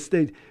various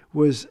things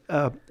was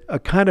a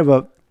kind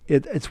of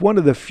it's one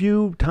of the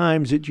few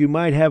times that you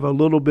might have a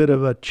little bit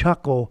of a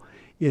chuckle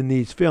in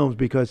these films,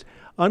 because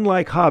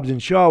unlike Hobbs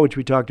and Shaw, which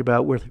we talked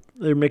about, where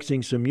they're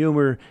mixing some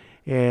humor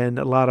and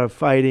a lot of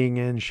fighting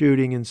and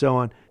shooting and so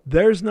on,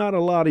 there's not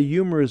a lot of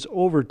humorous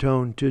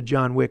overtone to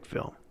John Wick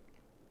film.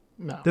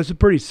 No. That's a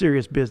pretty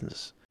serious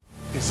business.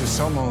 Is the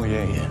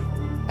sommelier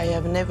in? I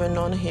have never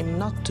known him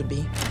not to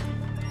be.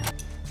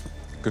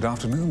 Good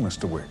afternoon,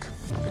 Mr. Wick.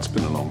 It's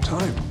been a long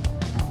time.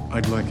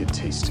 I'd like a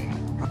tasting.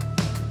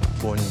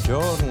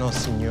 Buongiorno,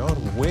 Signor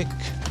Wick.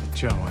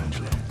 Ciao,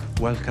 Angelo.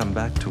 Welcome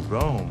back to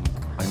Rome.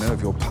 I know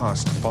of your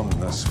past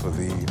fondness for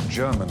the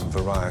German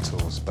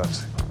varietals,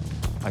 but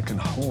I can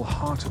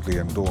wholeheartedly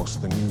endorse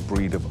the new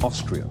breed of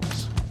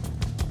Austrians.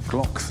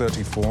 Glock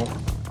 34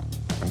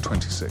 and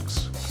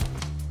 26.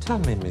 Tell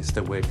me,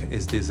 Mr. Wick,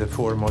 is this a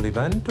formal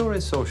event or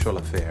a social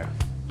affair?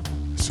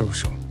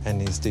 Social.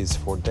 And is this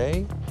for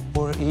day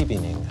or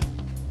evening?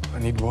 I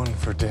need one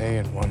for day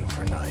and one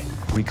for night.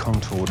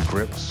 Recontoured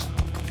grips,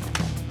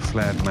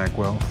 flared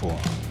magwell for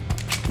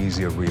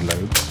easier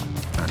reloads,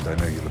 and I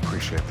know you'll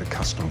appreciate the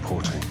custom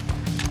porting.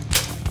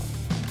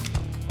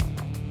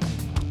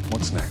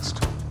 What's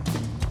next?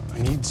 I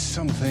need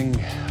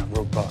something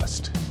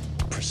robust,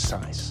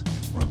 precise.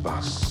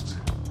 Robust,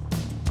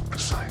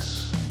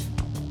 precise.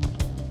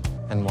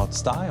 And what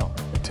style?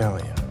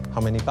 Italian.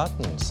 How many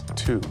buttons?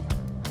 2.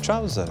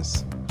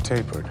 Trousers?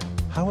 Tapered.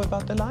 How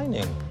about the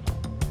lining?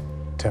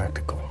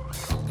 Tactical.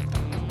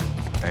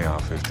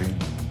 AR-15.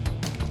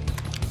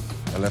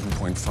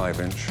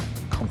 11.5-inch,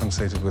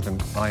 compensated with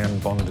an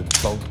iron-bonded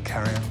bolt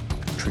carrier.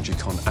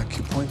 Trigicon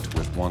AccuPoint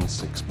with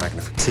 1/6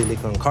 magnification.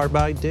 Silicon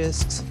carbide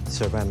discs,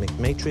 ceramic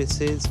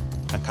matrices,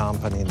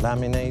 accompanying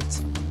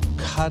laminates,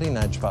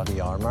 cutting-edge body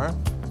armor.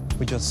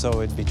 We just sew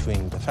it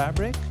between the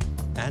fabric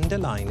and the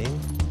lining.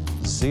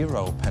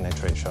 0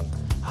 penetration.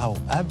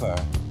 However,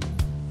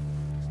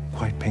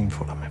 quite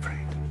painful, I'm afraid.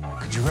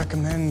 Could you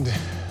recommend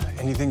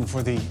anything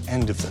for the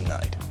end of the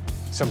night?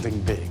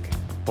 Something big,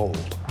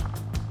 bold.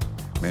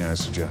 May I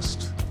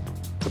suggest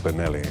the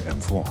Benelli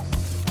M4?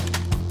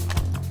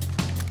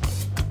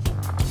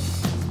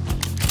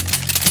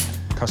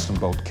 Custom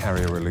bolt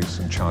carrier release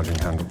and charging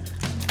handle.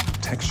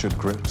 Textured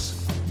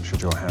grips,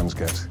 should your hands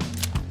get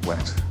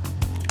wet.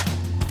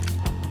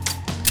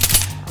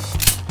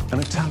 An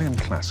Italian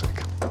classic.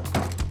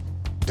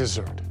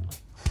 Dessert.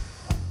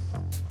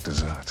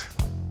 Dessert.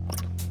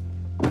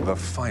 The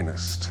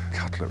finest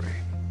cutlery,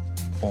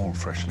 all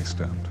freshly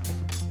stoned.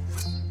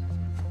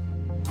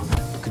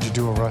 Could you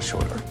do a rush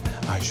order?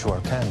 I sure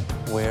can.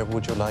 Where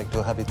would you like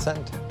to have it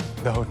sent?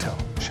 The hotel.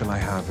 Shall I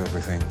have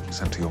everything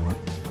sent to your room?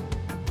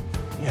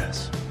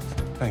 Yes.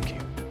 Thank you.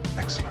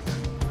 Excellent.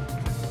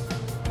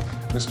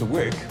 Mr.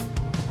 Wick,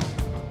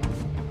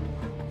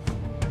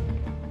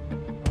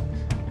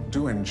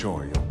 do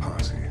enjoy your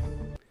party.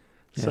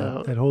 Yeah,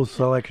 So that whole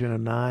selection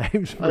of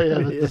knives. oh yeah,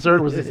 the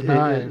dessert was his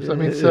knives. I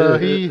mean, so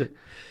he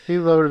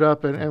loaded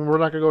up, and we're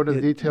not going to go into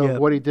the detail of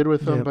what he did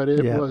with them, but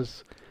it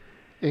was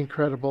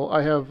incredible.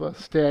 I have a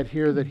stat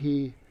here that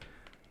he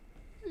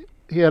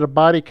had a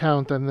body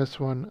count on this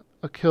one,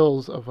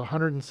 kills of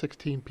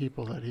 116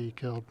 people that he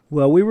killed.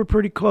 Well, we were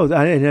pretty close.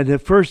 And the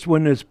first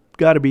one has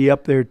got to be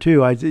up there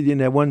too. In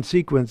that one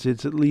sequence,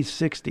 it's at least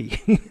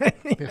 60.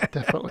 Yeah,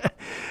 definitely.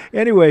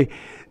 Anyway,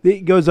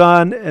 it goes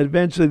on.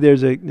 Eventually,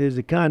 there's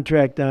a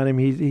contract on him.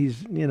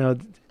 He's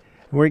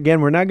we're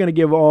not going to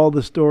give all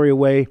the story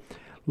away.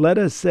 Let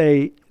us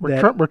say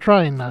we're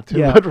trying not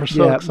to, but we're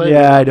so excited.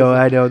 Yeah,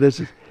 I know.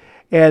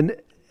 And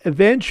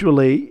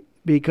eventually,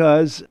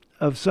 because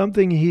of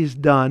something he's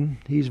done,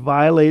 he's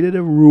violated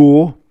a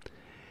rule.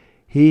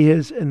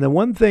 And the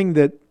one thing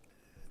that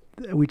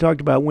we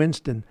talked about,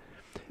 Winston,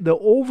 the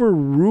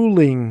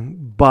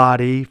overruling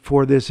body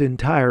for this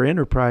entire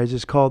enterprise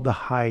is called the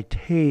High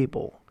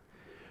Table,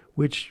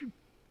 which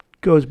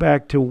goes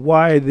back to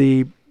why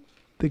the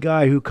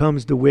guy who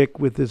comes to Wick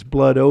with this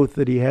blood oath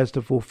that he has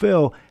to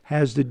fulfill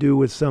has to do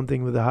with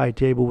something with the High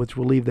Table, which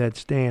will leave that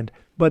stand.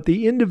 But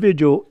the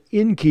individual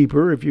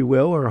innkeeper, if you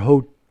will,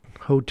 or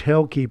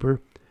hotel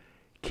keeper,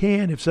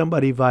 can, if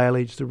somebody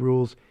violates the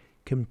rules,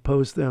 can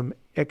post them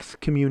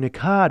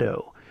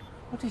excommunicado.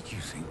 What did you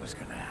think was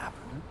going to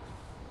happen?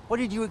 What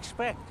did you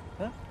expect?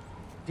 Huh?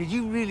 Did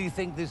you really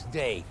think this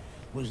day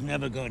was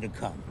never going to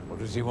come? What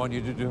does he want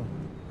you to do?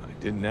 I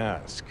didn't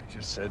ask. I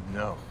just said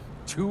no.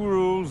 2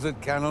 rules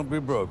that cannot be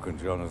broken,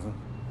 Jonathan.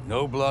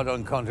 No blood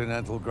on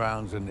continental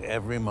grounds, and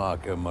every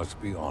marker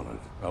must be honored.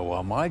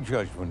 While my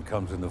judgment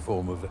comes in the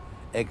form of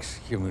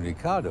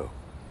excommunicado.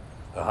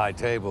 The High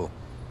Table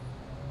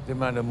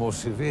demand a more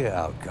severe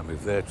outcome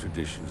if their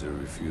traditions are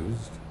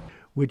refused.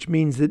 Which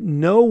means that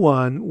no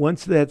one,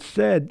 once that's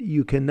said,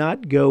 you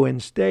cannot go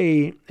and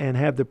stay and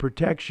have the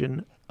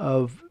protection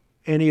of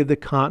any of the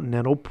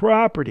continental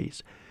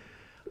properties.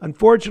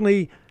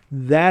 Unfortunately,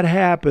 that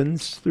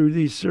happens through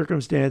these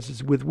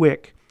circumstances with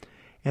Wick.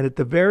 And at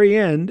the very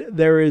end,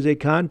 there is a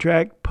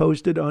contract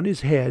posted on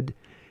his head,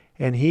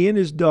 and he and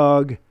his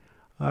dog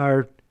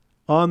are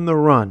on the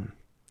run.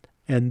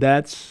 And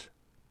that's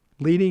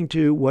leading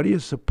to, what do you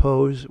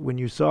suppose, when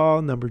you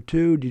saw number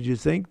 2, did you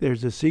think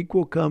there's a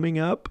sequel coming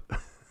up?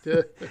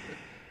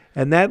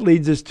 And that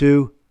leads us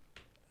to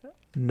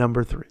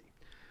number 3,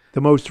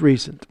 the most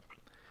recent.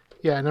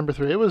 Yeah, number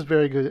 3. It was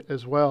very good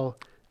as well.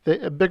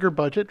 A bigger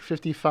budget,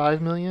 $55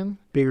 million.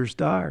 Bigger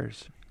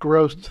stars.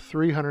 Grossed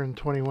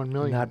 $321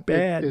 million. Not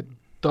bad. It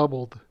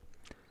doubled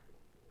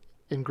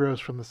in gross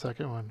from the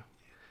second one.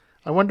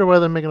 I wonder why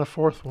they're making a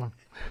fourth one.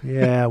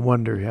 Yeah, I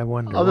wonder.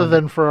 Other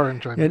than for our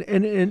enjoyment.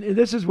 And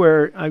this is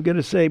where I'm going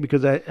to say,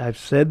 because I've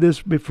said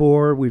this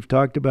before, we've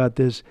talked about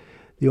this,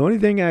 the only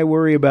thing I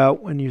worry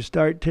about when you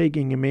start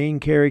taking a main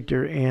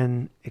character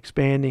and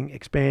expanding,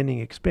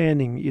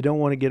 you don't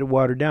want to get it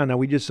watered down. Now,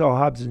 we just saw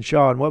Hobbs and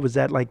Shaw, and what was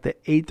that, like the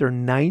 8th or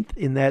 9th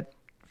in that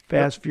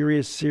Fast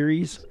Furious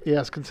series?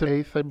 Yes,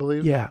 considered 8th, I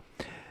believe. Yeah.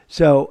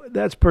 So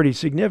that's pretty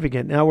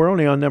significant. Now we're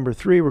only on number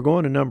 3. We're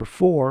going to number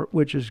 4,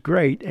 which is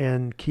great.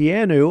 And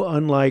Keanu,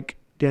 unlike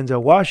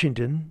Denzel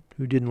Washington,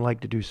 who didn't like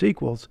to do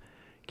sequels,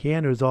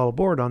 Keanu is all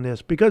aboard on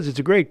this because it's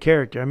a great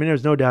character. I mean,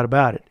 there's no doubt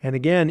about it. And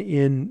again,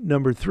 in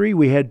number 3,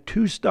 we had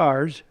 2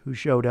 stars who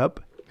showed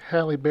up.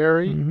 Halle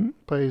Berry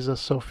plays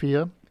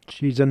Sophia.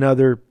 She's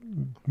another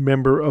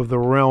member of the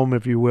realm,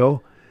 if you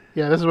will.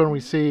 Yeah, this is when we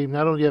see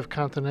not only you have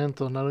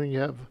Continental, not only you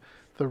have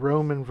the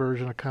Roman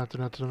version of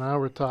Continental. Now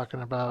we're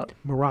talking about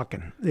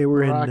Moroccan. They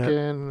were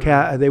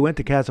Moroccan. They went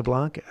to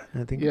Casablanca,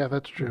 I think. Yeah,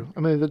 that's true. I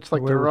mean, it's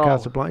like Where they're all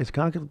Casablanca. Is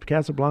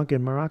Casablanca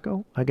in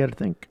Morocco? I got to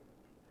think.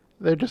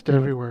 They're just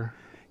everywhere.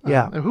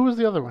 Yeah. And who was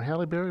the other one?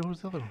 Halle Berry. Who was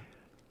the other one?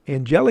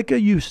 Angelica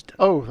Houston.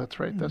 Oh, that's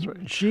right. That's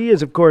right. She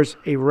is, of course,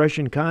 a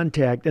Russian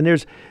contact, and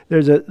there's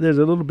a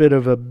little bit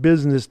of a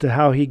business to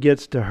how he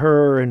gets to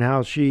her and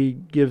how she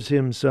gives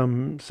him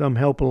some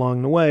help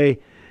along the way.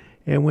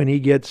 And when he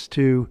gets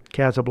to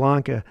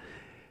Casablanca,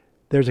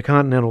 there's a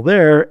Continental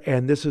there,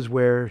 and this is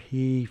where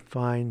he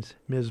finds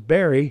Ms.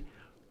 Berry,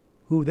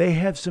 who they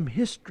have some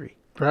history.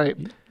 Right.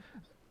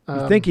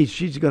 You think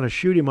she's going to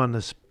shoot him on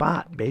the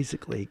spot,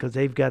 basically, because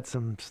they've got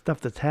some stuff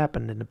that's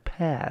happened in the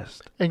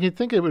past. And you'd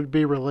think it would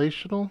be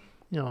relational,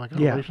 like a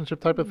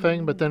relationship type of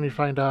thing, but then you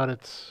find out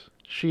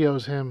she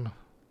owes him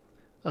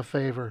a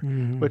favor,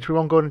 which we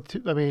won't go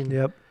into. I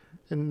mean,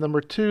 in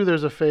number 2,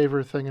 there's a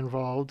favor thing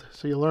involved,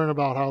 so you learn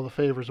about how the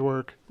favors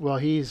work. Well,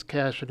 he's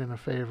cashing in a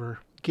favor,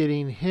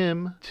 getting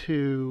him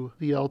to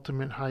the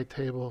ultimate High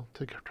Table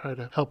to try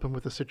to help him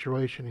with the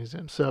situation he's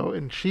in. So,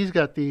 and she's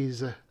got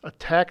these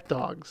attack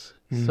dogs.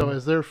 So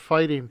as they're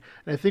fighting,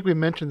 and I think we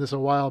mentioned this a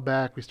while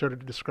back, we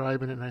started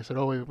describing it, and I said,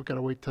 we've got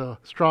to wait till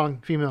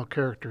strong female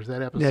characters,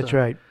 that episode. That's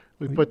right.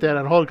 We put that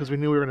on hold because we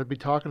knew we were going to be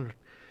talking.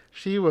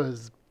 She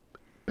was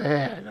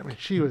bad.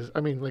 I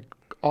mean, like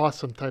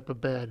awesome type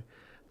of bad.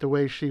 The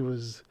way she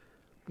was,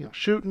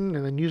 shooting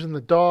and then using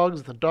the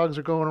dogs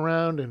are going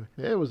around, and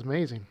it was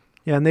amazing.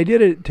 Yeah, and they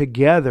did it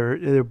together.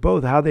 They're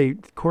both, how they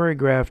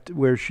choreographed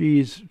where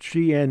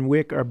she and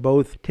Wick are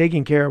both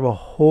taking care of a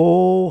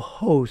whole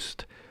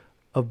host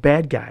of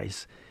bad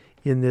guys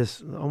in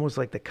this, almost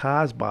like the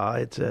Casbah.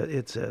 It's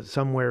a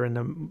somewhere in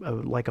the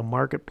like a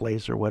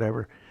marketplace or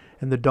whatever,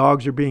 and the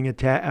dogs are being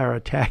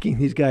attacking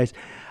these guys.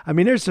 I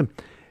mean, this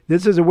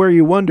is where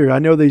you wonder. I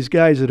know these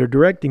guys that are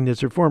directing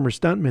this are former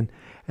stuntmen,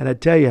 and I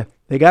tell you,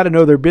 they got to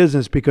know their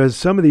business because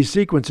some of these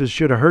sequences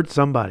should have hurt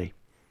somebody.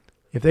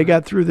 If they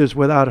got through this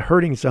without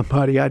hurting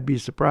somebody, I'd be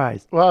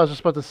surprised. Well, I was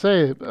just about to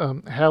say,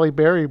 Halle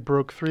Berry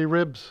broke 3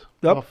 ribs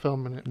while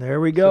filming it. There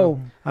we go.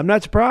 So, I'm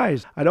not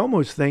surprised. I'd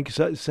almost think,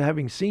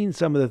 having seen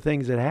some of the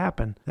things that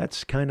happen,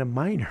 that's kind of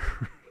minor,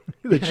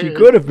 that she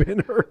could have been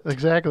hurt.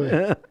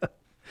 Exactly.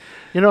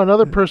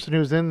 Another person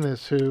who's in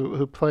this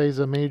who plays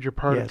a major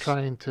part of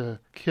trying to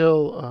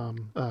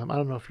kill, I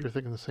don't know if you're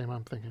thinking the same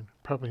I'm thinking.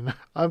 Probably not.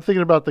 I'm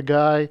thinking about the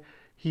guy.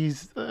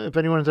 He's, if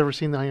anyone's ever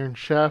seen The Iron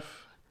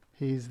Chef,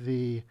 he's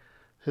the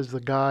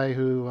guy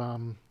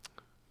who,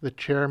 the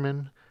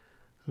chairman,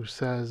 who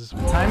says,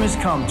 Time has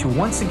come to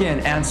once again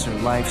answer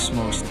life's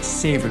most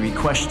savory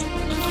question.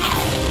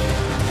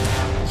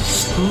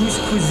 Whose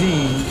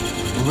cuisine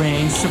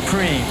reigns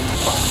supreme?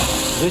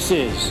 This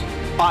is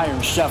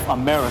Iron Chef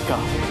America.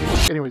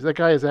 Anyways, that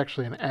guy is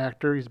actually an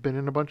actor. He's been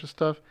in a bunch of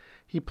stuff.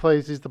 He's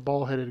the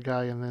bald-headed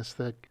guy in this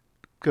that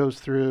goes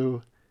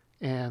through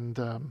and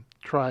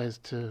tries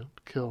to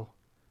kill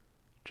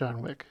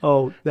John Wick.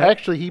 Oh,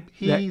 actually,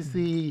 he's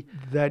the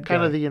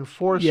kind of the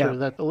enforcer. Yeah.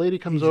 That the lady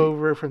comes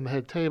over from the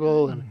head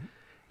table, and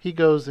he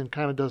goes and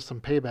kind of does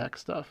some payback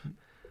stuff.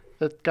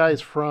 That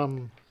guy's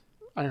from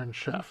Iron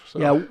Chef. So.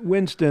 Yeah,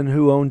 Winston,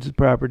 who owns the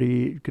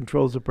property,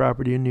 controls the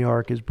property in New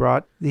York,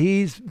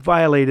 he's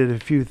violated a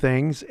few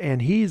things,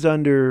 and he's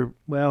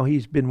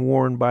been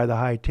warned by the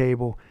high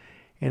table.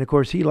 And of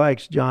course, he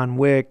likes John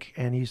Wick,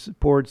 and he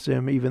supports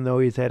him, even though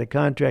he's had a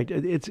contract.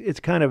 It's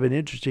kind of an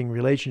interesting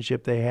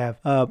relationship they have.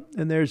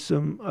 And there's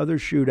some other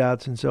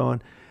shootouts and so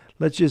on.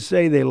 Let's just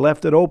say they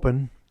left it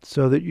open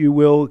so that you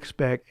will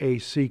expect a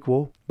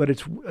sequel, but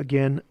it's,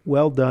 again,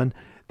 well done.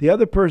 The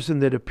other person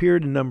that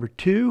appeared in number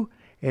 2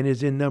 and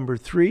is in number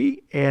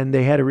 3, and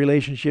they had a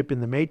relationship in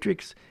The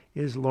Matrix,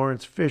 is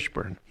Lawrence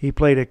Fishburne. He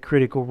played a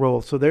critical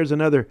role. So there's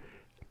another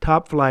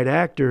top flight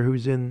actor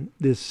who's in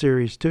this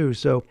series too.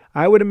 So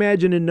I would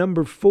imagine in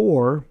number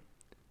 4,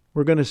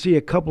 we're going to see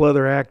a couple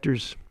other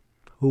actors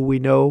who we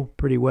know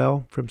pretty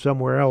well from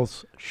somewhere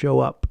else show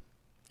up.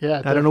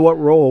 Yeah, I don't know what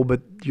role,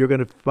 but you're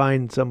going to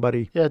find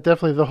somebody. Yeah,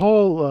 definitely. The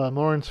whole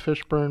Lawrence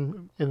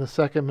Fishburne in the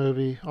second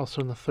movie,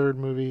 also in the third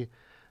movie,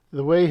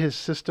 the way his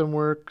system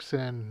works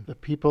and the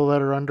people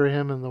that are under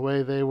him and the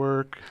way they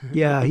work.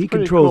 Yeah, he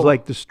controls cool.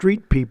 like the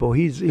street people.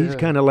 He's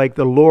kind of like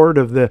the lord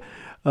of the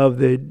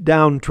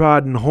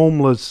downtrodden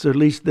homeless, or at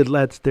least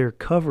that's their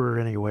cover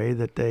anyway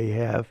that they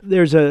have.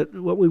 There's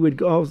what we would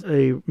call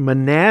a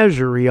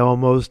menagerie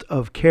almost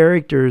of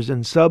characters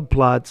and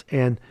subplots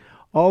and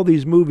all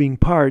these moving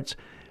parts,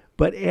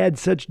 but add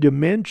such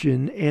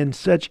dimension and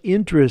such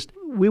interest.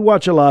 We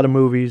watch a lot of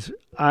movies.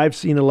 I've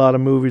seen a lot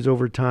of movies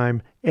over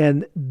time,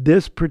 and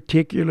this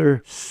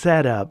particular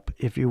setup,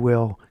 if you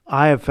will,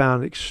 I have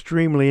found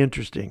extremely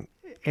interesting.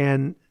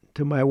 And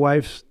to my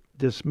wife's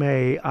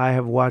dismay, I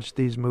have watched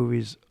these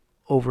movies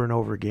over and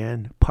over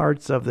again,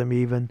 parts of them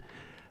even,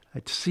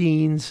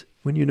 scenes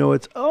when you know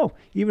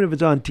even if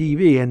it's on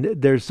TV,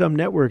 and there's some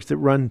networks that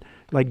run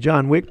like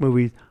John Wick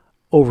movies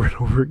over and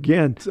over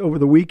again, it's over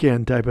the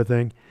weekend type of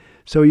thing.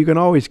 So you can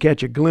always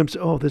catch a glimpse,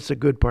 this is a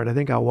good part, I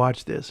think I'll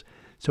watch this.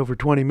 So for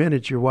 20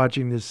 minutes, you're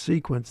watching this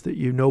sequence that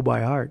you know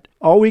by heart.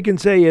 All we can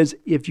say is,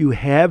 if you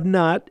have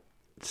not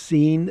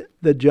seen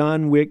the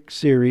John Wick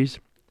series,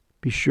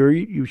 be sure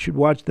you should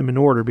watch them in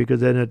order, because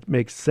then it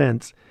makes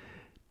sense.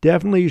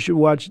 Definitely you should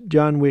watch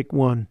John Wick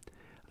 1.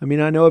 I mean,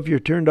 I know if you're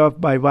turned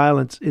off by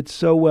violence, it's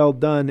so well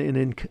done.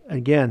 And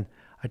again,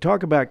 I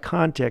talk about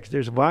context.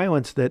 There's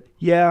violence that,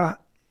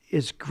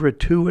 is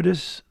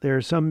gratuitous. There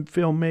are some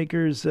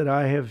filmmakers that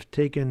I have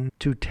taken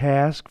to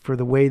task for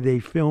the way they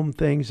film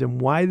things and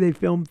why they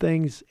film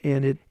things,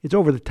 and it's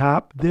over the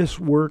top. This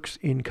works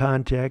in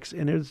context,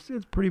 and it's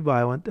pretty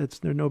violent.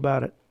 There's no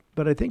about it.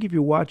 But I think if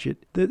you watch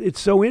it,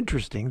 it's so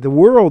interesting. The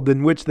world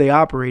in which they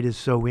operate is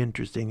so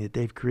interesting that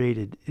they've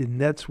created,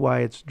 and that's why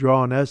it's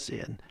drawn us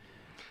in.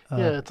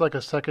 It's like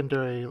a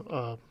secondary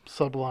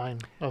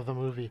subline of the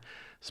movie,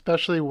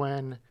 especially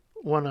when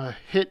a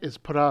hit is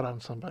put out on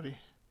somebody.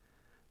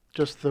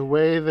 Just the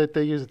way that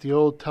they use it, the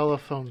old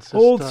telephone system.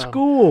 Old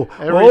school.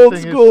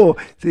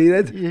 See,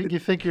 that's you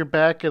think you're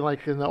back in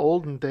the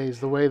olden days,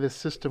 the way the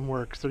system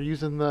works. They're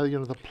using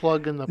the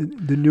plug and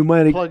the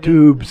pneumatic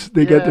tubes.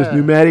 They got those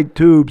pneumatic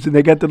tubes, and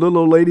they got the little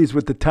old ladies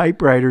with the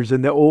typewriters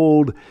and the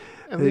old.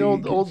 And the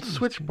old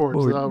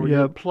switchboards, where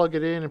you plug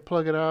it in and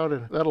plug it out,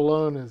 and that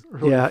alone is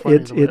really funny.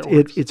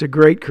 It's a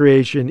great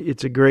creation.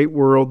 It's a great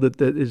world that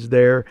is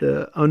there.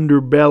 The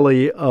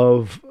underbelly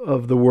of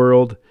the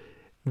world.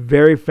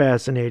 Very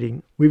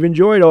fascinating. We've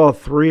enjoyed all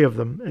 3 of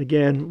them.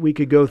 Again, we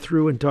could go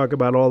through and talk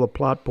about all the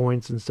plot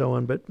points and so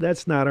on, but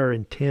that's not our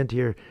intent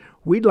here.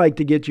 We'd like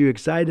to get you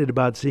excited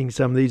about seeing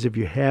some of these if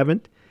you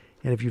haven't.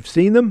 And if you've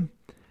seen them,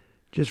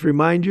 just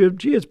remind you,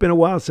 it's been a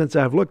while since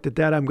I've looked at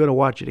that. I'm going to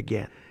watch it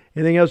again.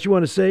 Anything else you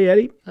want to say,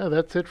 Eddie?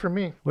 That's it for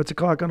me. What's the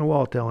clock on the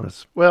wall telling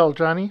us? Well,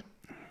 Johnny,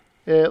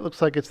 it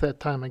looks like it's that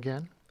time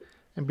again.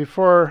 And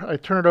before I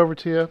turn it over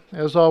to you,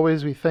 as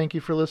always, we thank you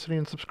for listening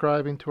and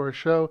subscribing to our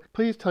show.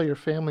 Please tell your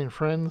family and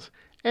friends.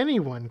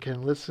 Anyone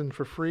can listen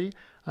for free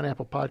on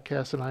Apple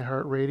Podcasts and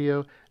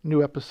iHeartRadio.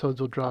 New episodes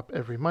will drop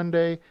every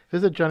Monday.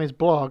 Visit Johnny's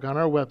blog on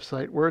our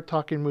website,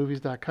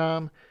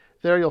 We'reTalkingMovies.com.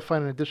 There you'll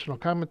find an additional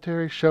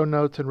commentary, show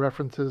notes, and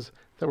references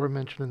that were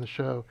mentioned in the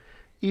show.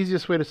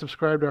 Easiest way to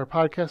subscribe to our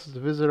podcast is to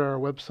visit our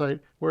website,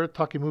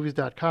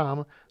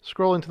 We'reTalkingMovies.com.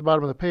 Scrolling to the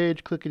bottom of the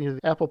page, clicking either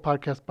the Apple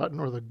Podcast button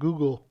or the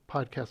Google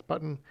Podcast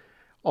button.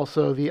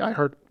 Also, the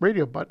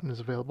iHeartRadio button is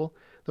available.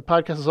 The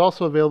podcast is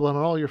also available on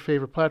all your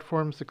favorite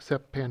platforms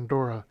except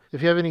Pandora.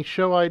 If you have any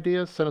show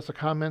ideas, send us a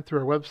comment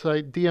through our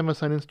website, DM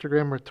us on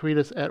Instagram, or tweet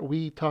us at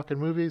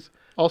WeTalkingMovies.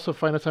 Also,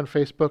 find us on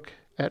Facebook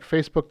at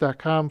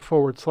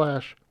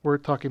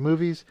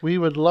facebook.com/We'reTalkingMovies. We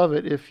would love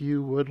it if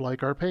you would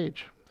like our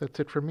page. That's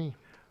it for me.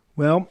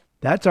 Well,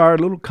 that's our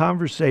little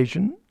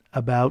conversation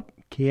about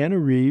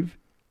Keanu Reeves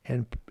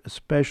and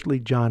especially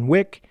John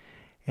Wick.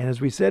 And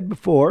as we said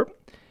before,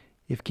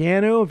 if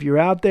you're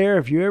out there,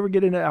 if you ever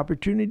get an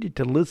opportunity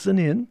to listen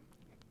in,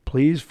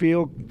 please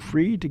feel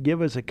free to give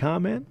us a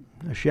comment,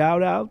 a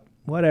shout out,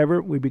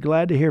 whatever. We'd be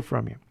glad to hear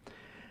from you.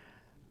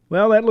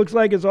 Well, that looks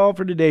like it's all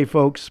for today,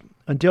 folks.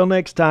 Until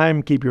next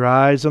time, keep your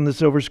eyes on the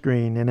silver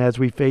screen. And as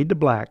we fade to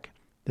black,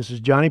 this is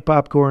Johnny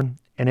Popcorn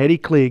and Eddie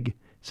Klieg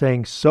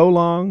saying so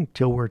long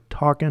till we're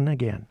talking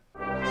again.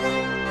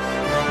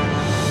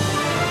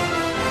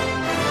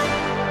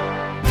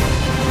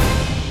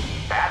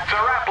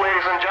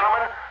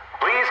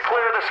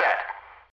 set.